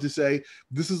people love to say.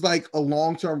 This is like a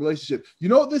long-term relationship. You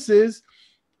know what this is?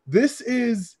 This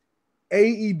is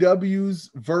AEW's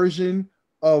version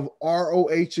of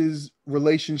ROH's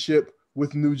relationship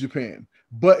with New Japan.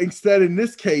 But instead, in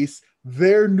this case,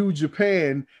 they're New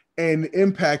Japan and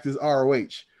Impact is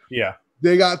ROH. Yeah.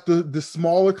 They got the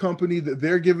smaller company that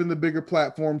they're giving the bigger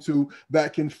platform to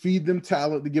that can feed them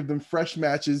talent, to give them fresh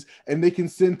matches, and they can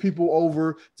send people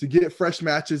over to get fresh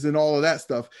matches and all of that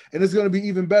stuff. And it's going to be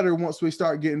even better once we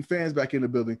start getting fans back in the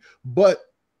building. But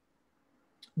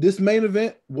this main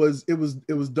event was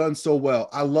done so well.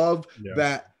 I love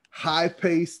that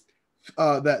high-paced,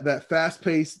 that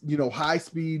fast-paced, high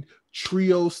speed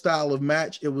trio style of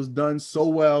match. It was done so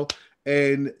well,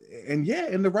 and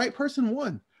the right person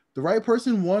won. The right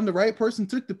person won. The right person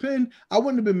took the pin. I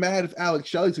wouldn't have been mad if Alex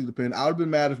Shelley took the pin. I would have been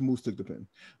mad if Moose took the pin.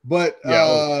 But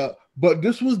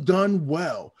this was done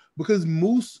well because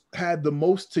Moose had the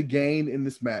most to gain in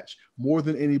this match, more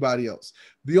than anybody else.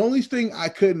 The only thing I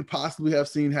couldn't possibly have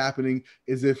seen happening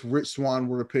is if Rich Swann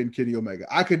were to pin Kenny Omega.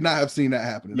 I could not have seen that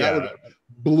happening. That would have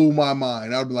blew my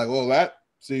mind. I would be like, well, that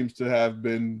seems to have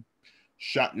been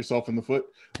shot yourself in the foot.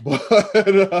 But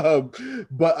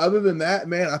other than that,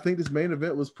 man, I think this main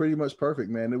event was pretty much perfect,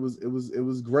 man. It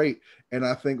was great. And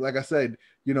I think, like I said,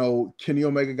 Kenny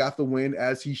Omega got the win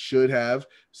as he should have.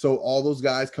 So all those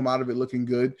guys come out of it looking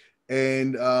good.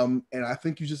 And I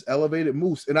think you just elevated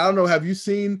Moose. And I don't know, have you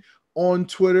seen on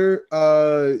Twitter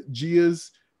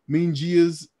Gia's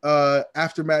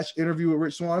after match interview with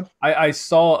Rich Swann? I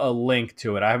saw a link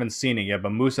to it. I haven't seen it yet,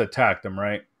 but Moose attacked him,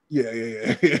 right?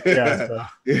 Yeah.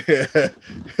 It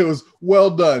was well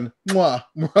done. Mwah.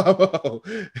 Bravo.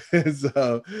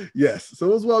 Yes. So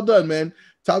it was well done, man.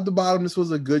 Top to bottom, this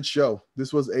was a good show.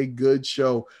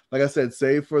 Like I said,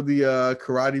 save for the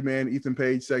Karate Man Ethan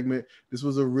Page segment. This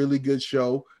was a really good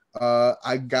show.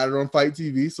 I got it on Fight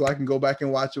TV, so I can go back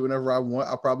and watch it whenever I want.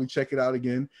 I'll probably check it out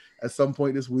again at some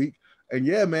point this week. And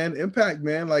yeah, man, Impact,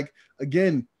 man. Like,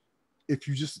 again, if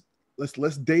you just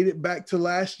let's date it back to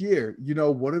last year.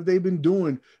 What have they been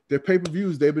doing? Their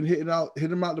pay-per-views, they've been hitting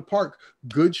them out the park.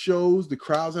 Good shows. The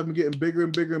crowds have been getting bigger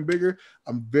and bigger and bigger.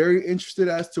 I'm very interested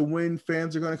as to when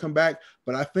fans are going to come back.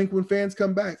 But I think when fans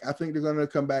come back, I think they're going to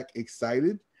come back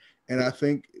excited. And I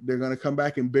think they're going to come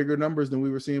back in bigger numbers than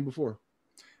we were seeing before.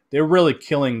 They're really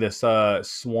killing this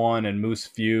Swan and Moose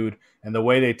feud, and the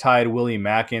way they tied Willie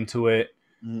Mack into it.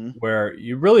 Mm-hmm. Where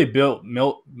you really built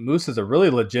Moose as a really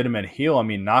legitimate heel. I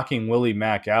mean, knocking Willie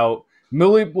Mack out.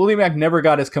 Willie Mack never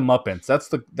got his comeuppance.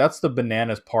 That's the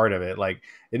bananas part of it. Like,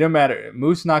 it didn't matter.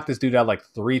 Moose knocked this dude out like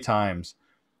 3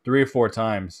 or 4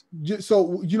 times. So,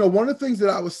 one of the things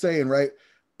that I was saying, right,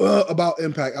 about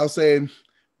Impact, I was saying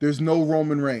there's no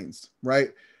Roman Reigns, right?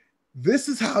 This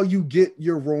is how you get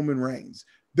your Roman Reigns.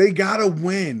 They gotta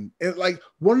win. And like,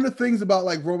 one of the things about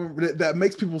like Roman that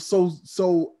makes people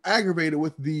so aggravated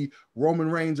with the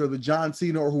Roman Reigns or the John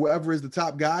Cena or whoever is the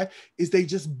top guy is they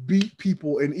just beat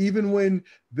people. And even when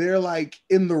they're like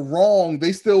in the wrong,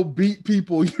 they still beat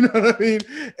people. You know what I mean?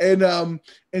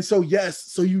 And so yes,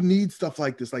 so you need stuff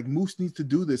like this. Like, Moose needs to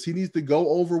do this. He needs to go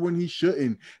over when he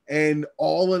shouldn't, and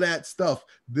all of that stuff.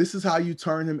 This is how you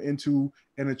turn him into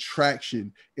an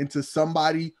attraction, into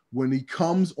somebody. When he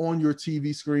comes on your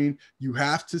TV screen, you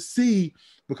have to see,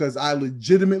 because I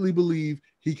legitimately believe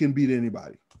he can beat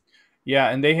anybody. Yeah,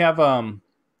 and they have the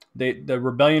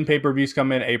Rebellion pay-per-views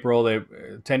come in April.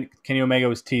 Kenny Omega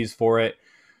was teased for it.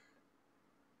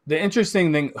 The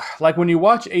interesting thing, like when you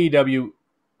watch AEW,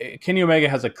 Kenny Omega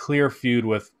has a clear feud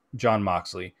with Jon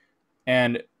Moxley.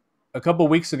 And a couple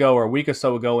weeks ago or a week or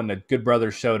so ago, when the Good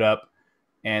Brothers showed up,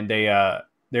 and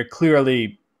they're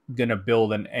clearly going to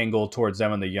build an angle towards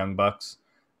them and the Young Bucks.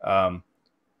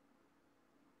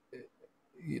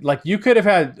 Like, you could have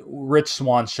had Rich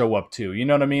Swann show up too. You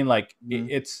know what I mean? Like,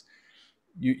 Kenny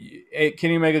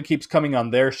Omega keeps coming on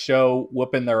their show,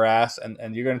 whooping their ass,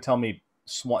 and you're going to tell me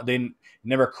they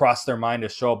never crossed their mind to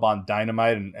show up on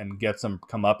Dynamite and get some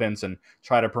comeuppance and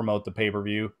try to promote the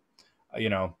pay-per-view.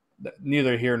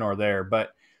 Neither here nor there.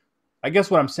 But I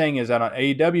guess what I'm saying is that on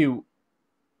AEW,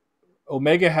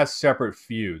 Omega has separate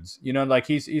feuds. Like,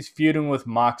 he's feuding with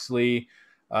Moxley.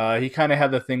 He kind of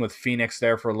had the thing with Phoenix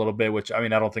there for a little bit, which, I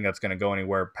mean, I don't think that's going to go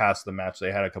anywhere past the match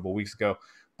they had a couple weeks ago.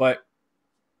 But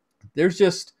there's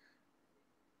just,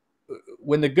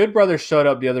 when the Good Brothers showed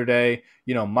up the other day,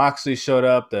 you know, Moxley showed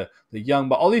up, the Young,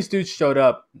 but all these dudes showed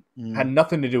up, had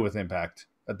nothing to do with Impact.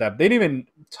 At that, they didn't even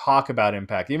talk about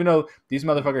Impact, even though these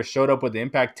motherfuckers showed up with the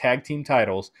Impact tag team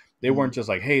titles. They weren't just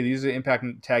like, "Hey, these are the Impact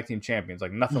tag team champions,"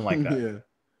 like nothing like that. Yeah.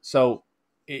 So,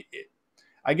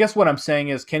 I guess what I'm saying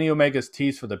is Kenny Omega's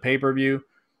tease for the pay-per-view.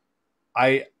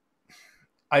 I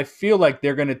feel like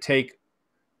they're going to take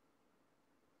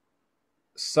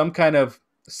some kind of,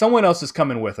 someone else is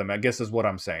coming with him, I guess is what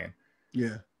I'm saying.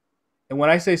 Yeah. And when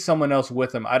I say someone else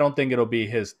with him, I don't think it'll be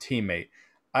his teammate.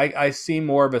 I see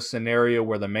more of a scenario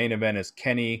where the main event is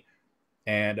Kenny,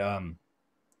 and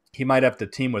he might have to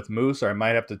team with Moose, or I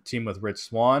might have to team with Rich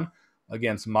Swann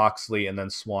against Moxley, and then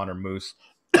Swann or Moose.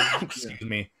 Excuse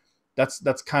me.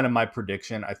 That's kind of my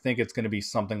prediction. I think it's going to be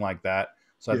something like that.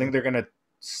 So I think they're going to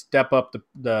step up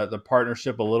the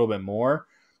partnership a little bit more.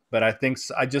 But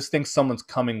I just think someone's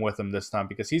coming with him this time,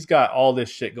 because he's got all this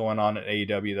shit going on at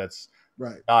AEW that's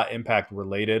not Impact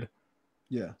related.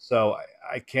 Yeah. So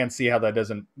I can't see how that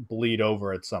doesn't bleed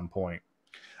over at some point.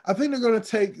 I think they're going to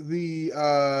take the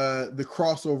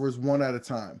crossovers one at a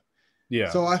time. Yeah.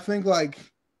 So I think the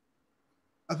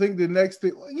next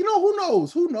thing, you know, who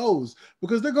knows?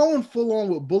 Because they're going full on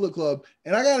with Bullet Club.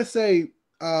 And I got to say,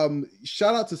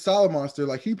 shout out to Solid Monster.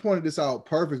 Like, he pointed this out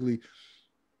perfectly.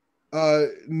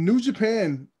 New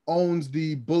Japan owns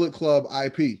the Bullet Club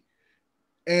IP.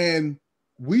 And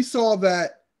we saw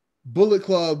that Bullet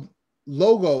Club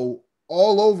logo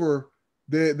all over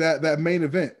that main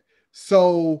event.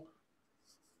 So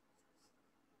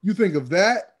you think of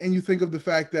that, and you think of the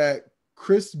fact that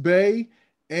Chris Bay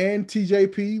and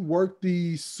TJP worked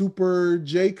the Super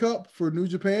J Cup for New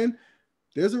Japan.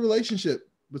 There's a relationship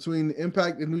between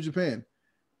Impact and New Japan.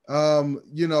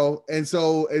 You know, and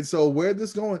so where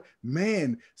this going,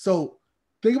 man. So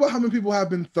think about how many people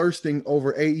have been thirsting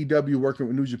over AEW working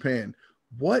with New Japan.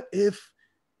 What if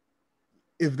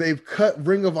they've cut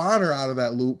Ring of Honor out of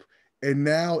that loop, and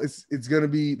now it's going to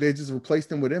be, they just replaced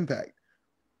them with Impact?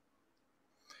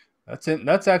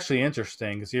 That's actually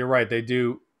interesting, because you're right, they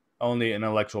do own the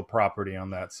intellectual property on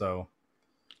that. So,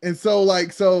 and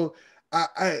so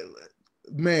I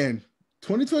man,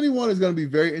 2021 is going to be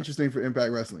very interesting for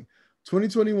Impact Wrestling.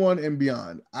 2021 and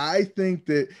beyond. I think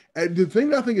that, and the thing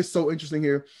that I think is so interesting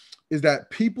here is that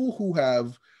people who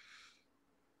have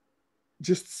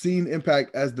just seen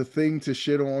Impact as the thing to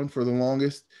shit on for the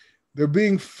longest, they're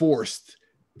being forced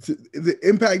to, the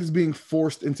Impact is being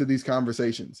forced into these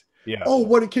conversations. Yeah. Oh,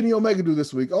 what did Kenny Omega do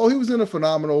this week? Oh, he was in a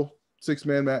phenomenal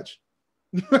 6-man match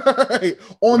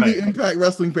on the Impact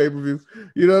Wrestling pay-per-view.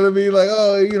 You know what I mean? Like,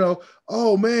 oh, you know,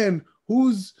 oh man,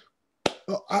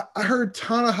 I heard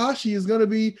Tanahashi is going to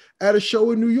be at a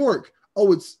show in New York.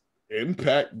 Oh, it's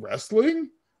Impact Wrestling?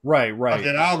 Right.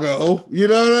 Then I'll go. You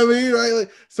know what I mean? Right?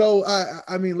 Like, so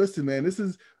I mean, listen, man, this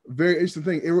is a very interesting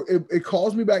thing. It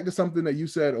calls me back to something that you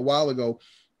said a while ago,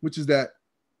 which is that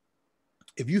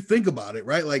if you think about it,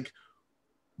 right? Like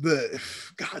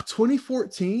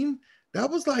 2014, that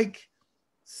was like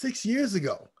 6 years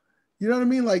ago. You know what I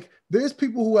mean? Like, there's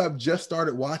people who have just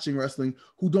started watching wrestling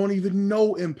who don't even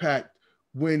know Impact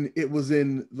when it was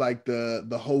in like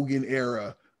the Hogan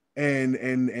era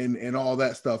and all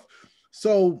that stuff.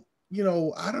 So, you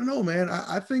know, I don't know, man.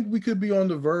 I think we could be on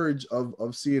the verge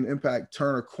of seeing Impact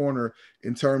turn a corner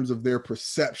in terms of their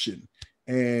perception.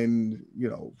 And, you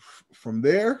know, from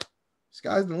there,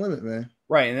 sky's the limit, man.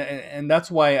 Right. And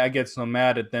that's why I get so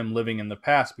mad at them living in the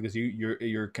past, because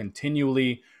you're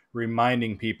continually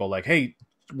reminding people like, hey,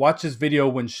 watch this video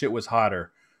when shit was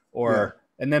hotter. Or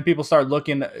and then people start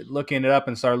looking it up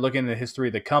and start looking at the history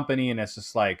of the company, and it's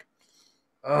just like,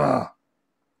 ugh.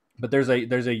 But there's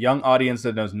a young audience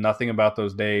that knows nothing about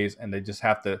those days, and they just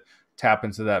have to tap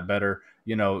into that better.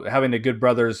 You know, having the Good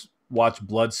Brothers watch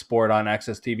Bloodsport on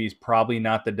Access TV is probably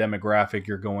not the demographic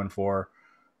you're going for.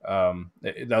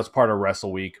 That was part of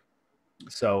Wrestle Week.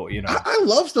 So, you know, I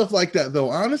love stuff like that, though.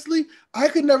 Honestly, I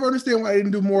could never understand why I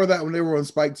didn't do more of that when they were on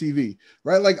Spike TV,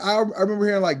 right? Like, I remember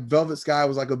hearing like Velvet Sky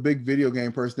was like a big video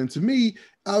game person. And to me,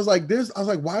 I was like,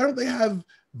 why don't they have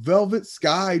Velvet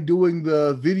Sky doing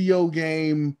the video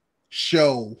game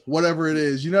show, whatever it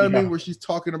is, you know what I mean? Where she's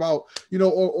talking about, you know,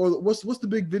 or what's the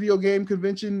big video game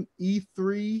convention?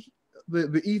 E3,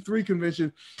 the E3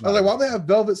 convention. I was like, why don't they have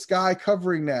Velvet Sky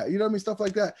covering that? You know what I mean? Stuff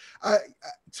like that.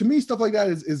 To me, stuff like that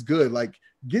is good. Like,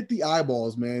 get the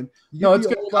eyeballs, man. Get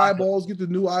the old eyeballs, get the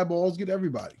new eyeballs, get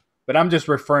everybody. But I'm just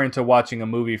referring to watching a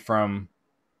movie from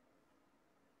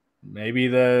maybe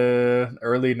the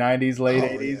early 90s, late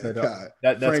 80s. Yeah, I don't, God.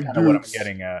 that's Frank kind of what I'm Dukes.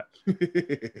 getting at.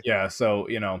 Yeah, so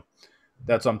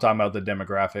that's what I'm talking about, the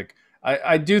demographic.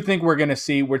 I do think we're gonna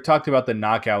see, we're talking about the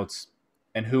knockouts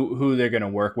and who they're gonna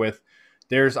work with.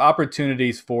 There's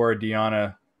opportunities for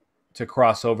Deanna to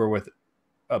cross over with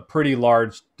a pretty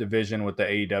large division with the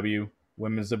AEW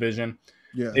women's division.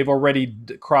 Yeah. They've already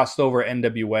crossed over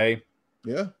NWA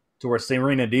Yeah. to where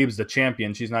Serena Deeb's the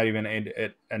champion. She's not even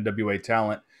a NWA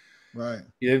talent. Right.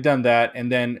 They've done that, and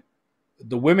then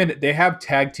the women, they have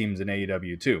tag teams in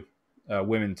AEW too,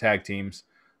 women tag teams.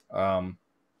 Um,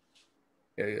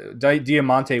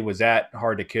 Diamante was at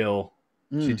Hard to Kill.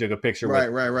 She Mm. took a picture Right.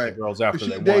 with Right. the Right. girls after She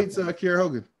they won. dates Kiera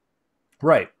Hogan.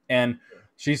 Right, and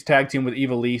she's tag team with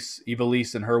Eva Lise. Eva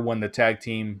Lise and her won the tag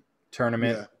team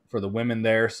tournament Yeah. for the women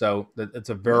there, so it's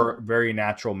a very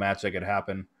natural match that could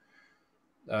happen.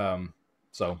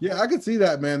 So Yeah, I could see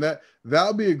that, man. That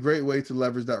would be a great way to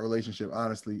leverage that relationship.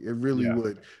 Honestly, it really yeah,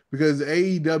 would, because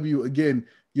AEW, again,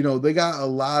 they got a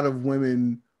lot of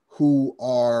women who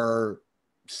are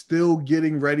still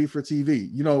getting ready for TV,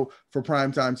 for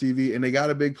primetime TV, and they got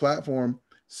a big platform.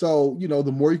 So,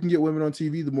 the more you can get women on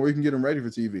TV, the more you can get them ready for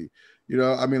TV.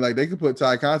 I mean, like, they could put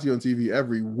Ty Conti on TV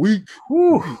every week.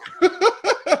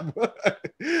 but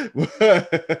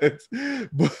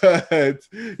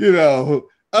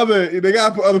they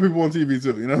gotta put other people on TV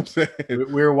too. You know what I'm saying?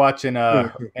 We were watching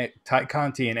Ty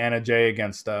Conti and Anna Jay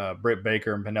against Britt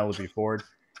Baker and Penelope Ford,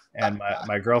 and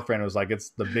my girlfriend was like, "It's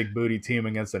the big booty team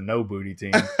against the no booty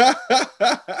team."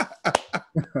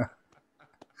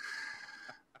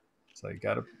 So you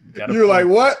gotta. You're like,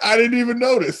 what? I didn't even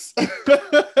notice.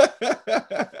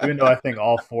 Even though I think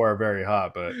all four are very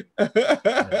hot, but.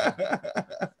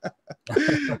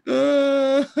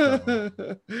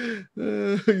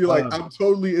 You're like, I'm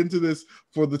totally into this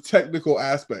for the technical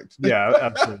aspect. Yeah,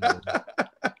 absolutely.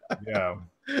 Yeah.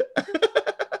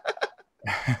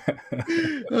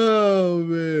 Oh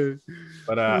man.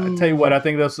 But I tell you what, I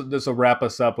think this will wrap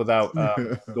us up without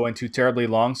going too terribly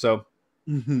long. So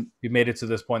you made it to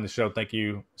this point in the show. Thank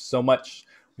you so much.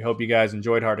 We hope you guys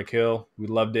enjoyed Hard to Kill. We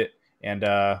loved it, and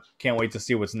can't wait to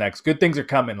see what's next. Good things are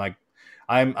coming. Like,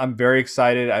 I'm very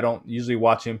excited. I don't usually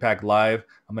watch Impact live.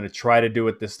 I'm going to try to do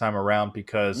it this time around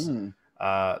because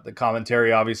the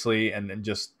commentary, obviously, and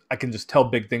just I can just tell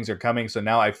big things are coming. So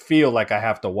now I feel like I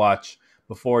have to watch.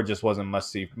 Before, it just wasn't must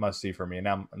see for me. And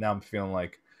now I'm feeling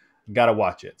like I gotta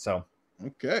watch it. So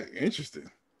okay,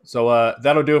 interesting. So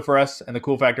that'll do it for us and the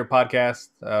Cool Factor podcast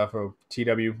for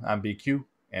TW. I'm BQ,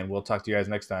 and we'll talk to you guys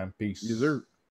next time. Peace. Yes, sir.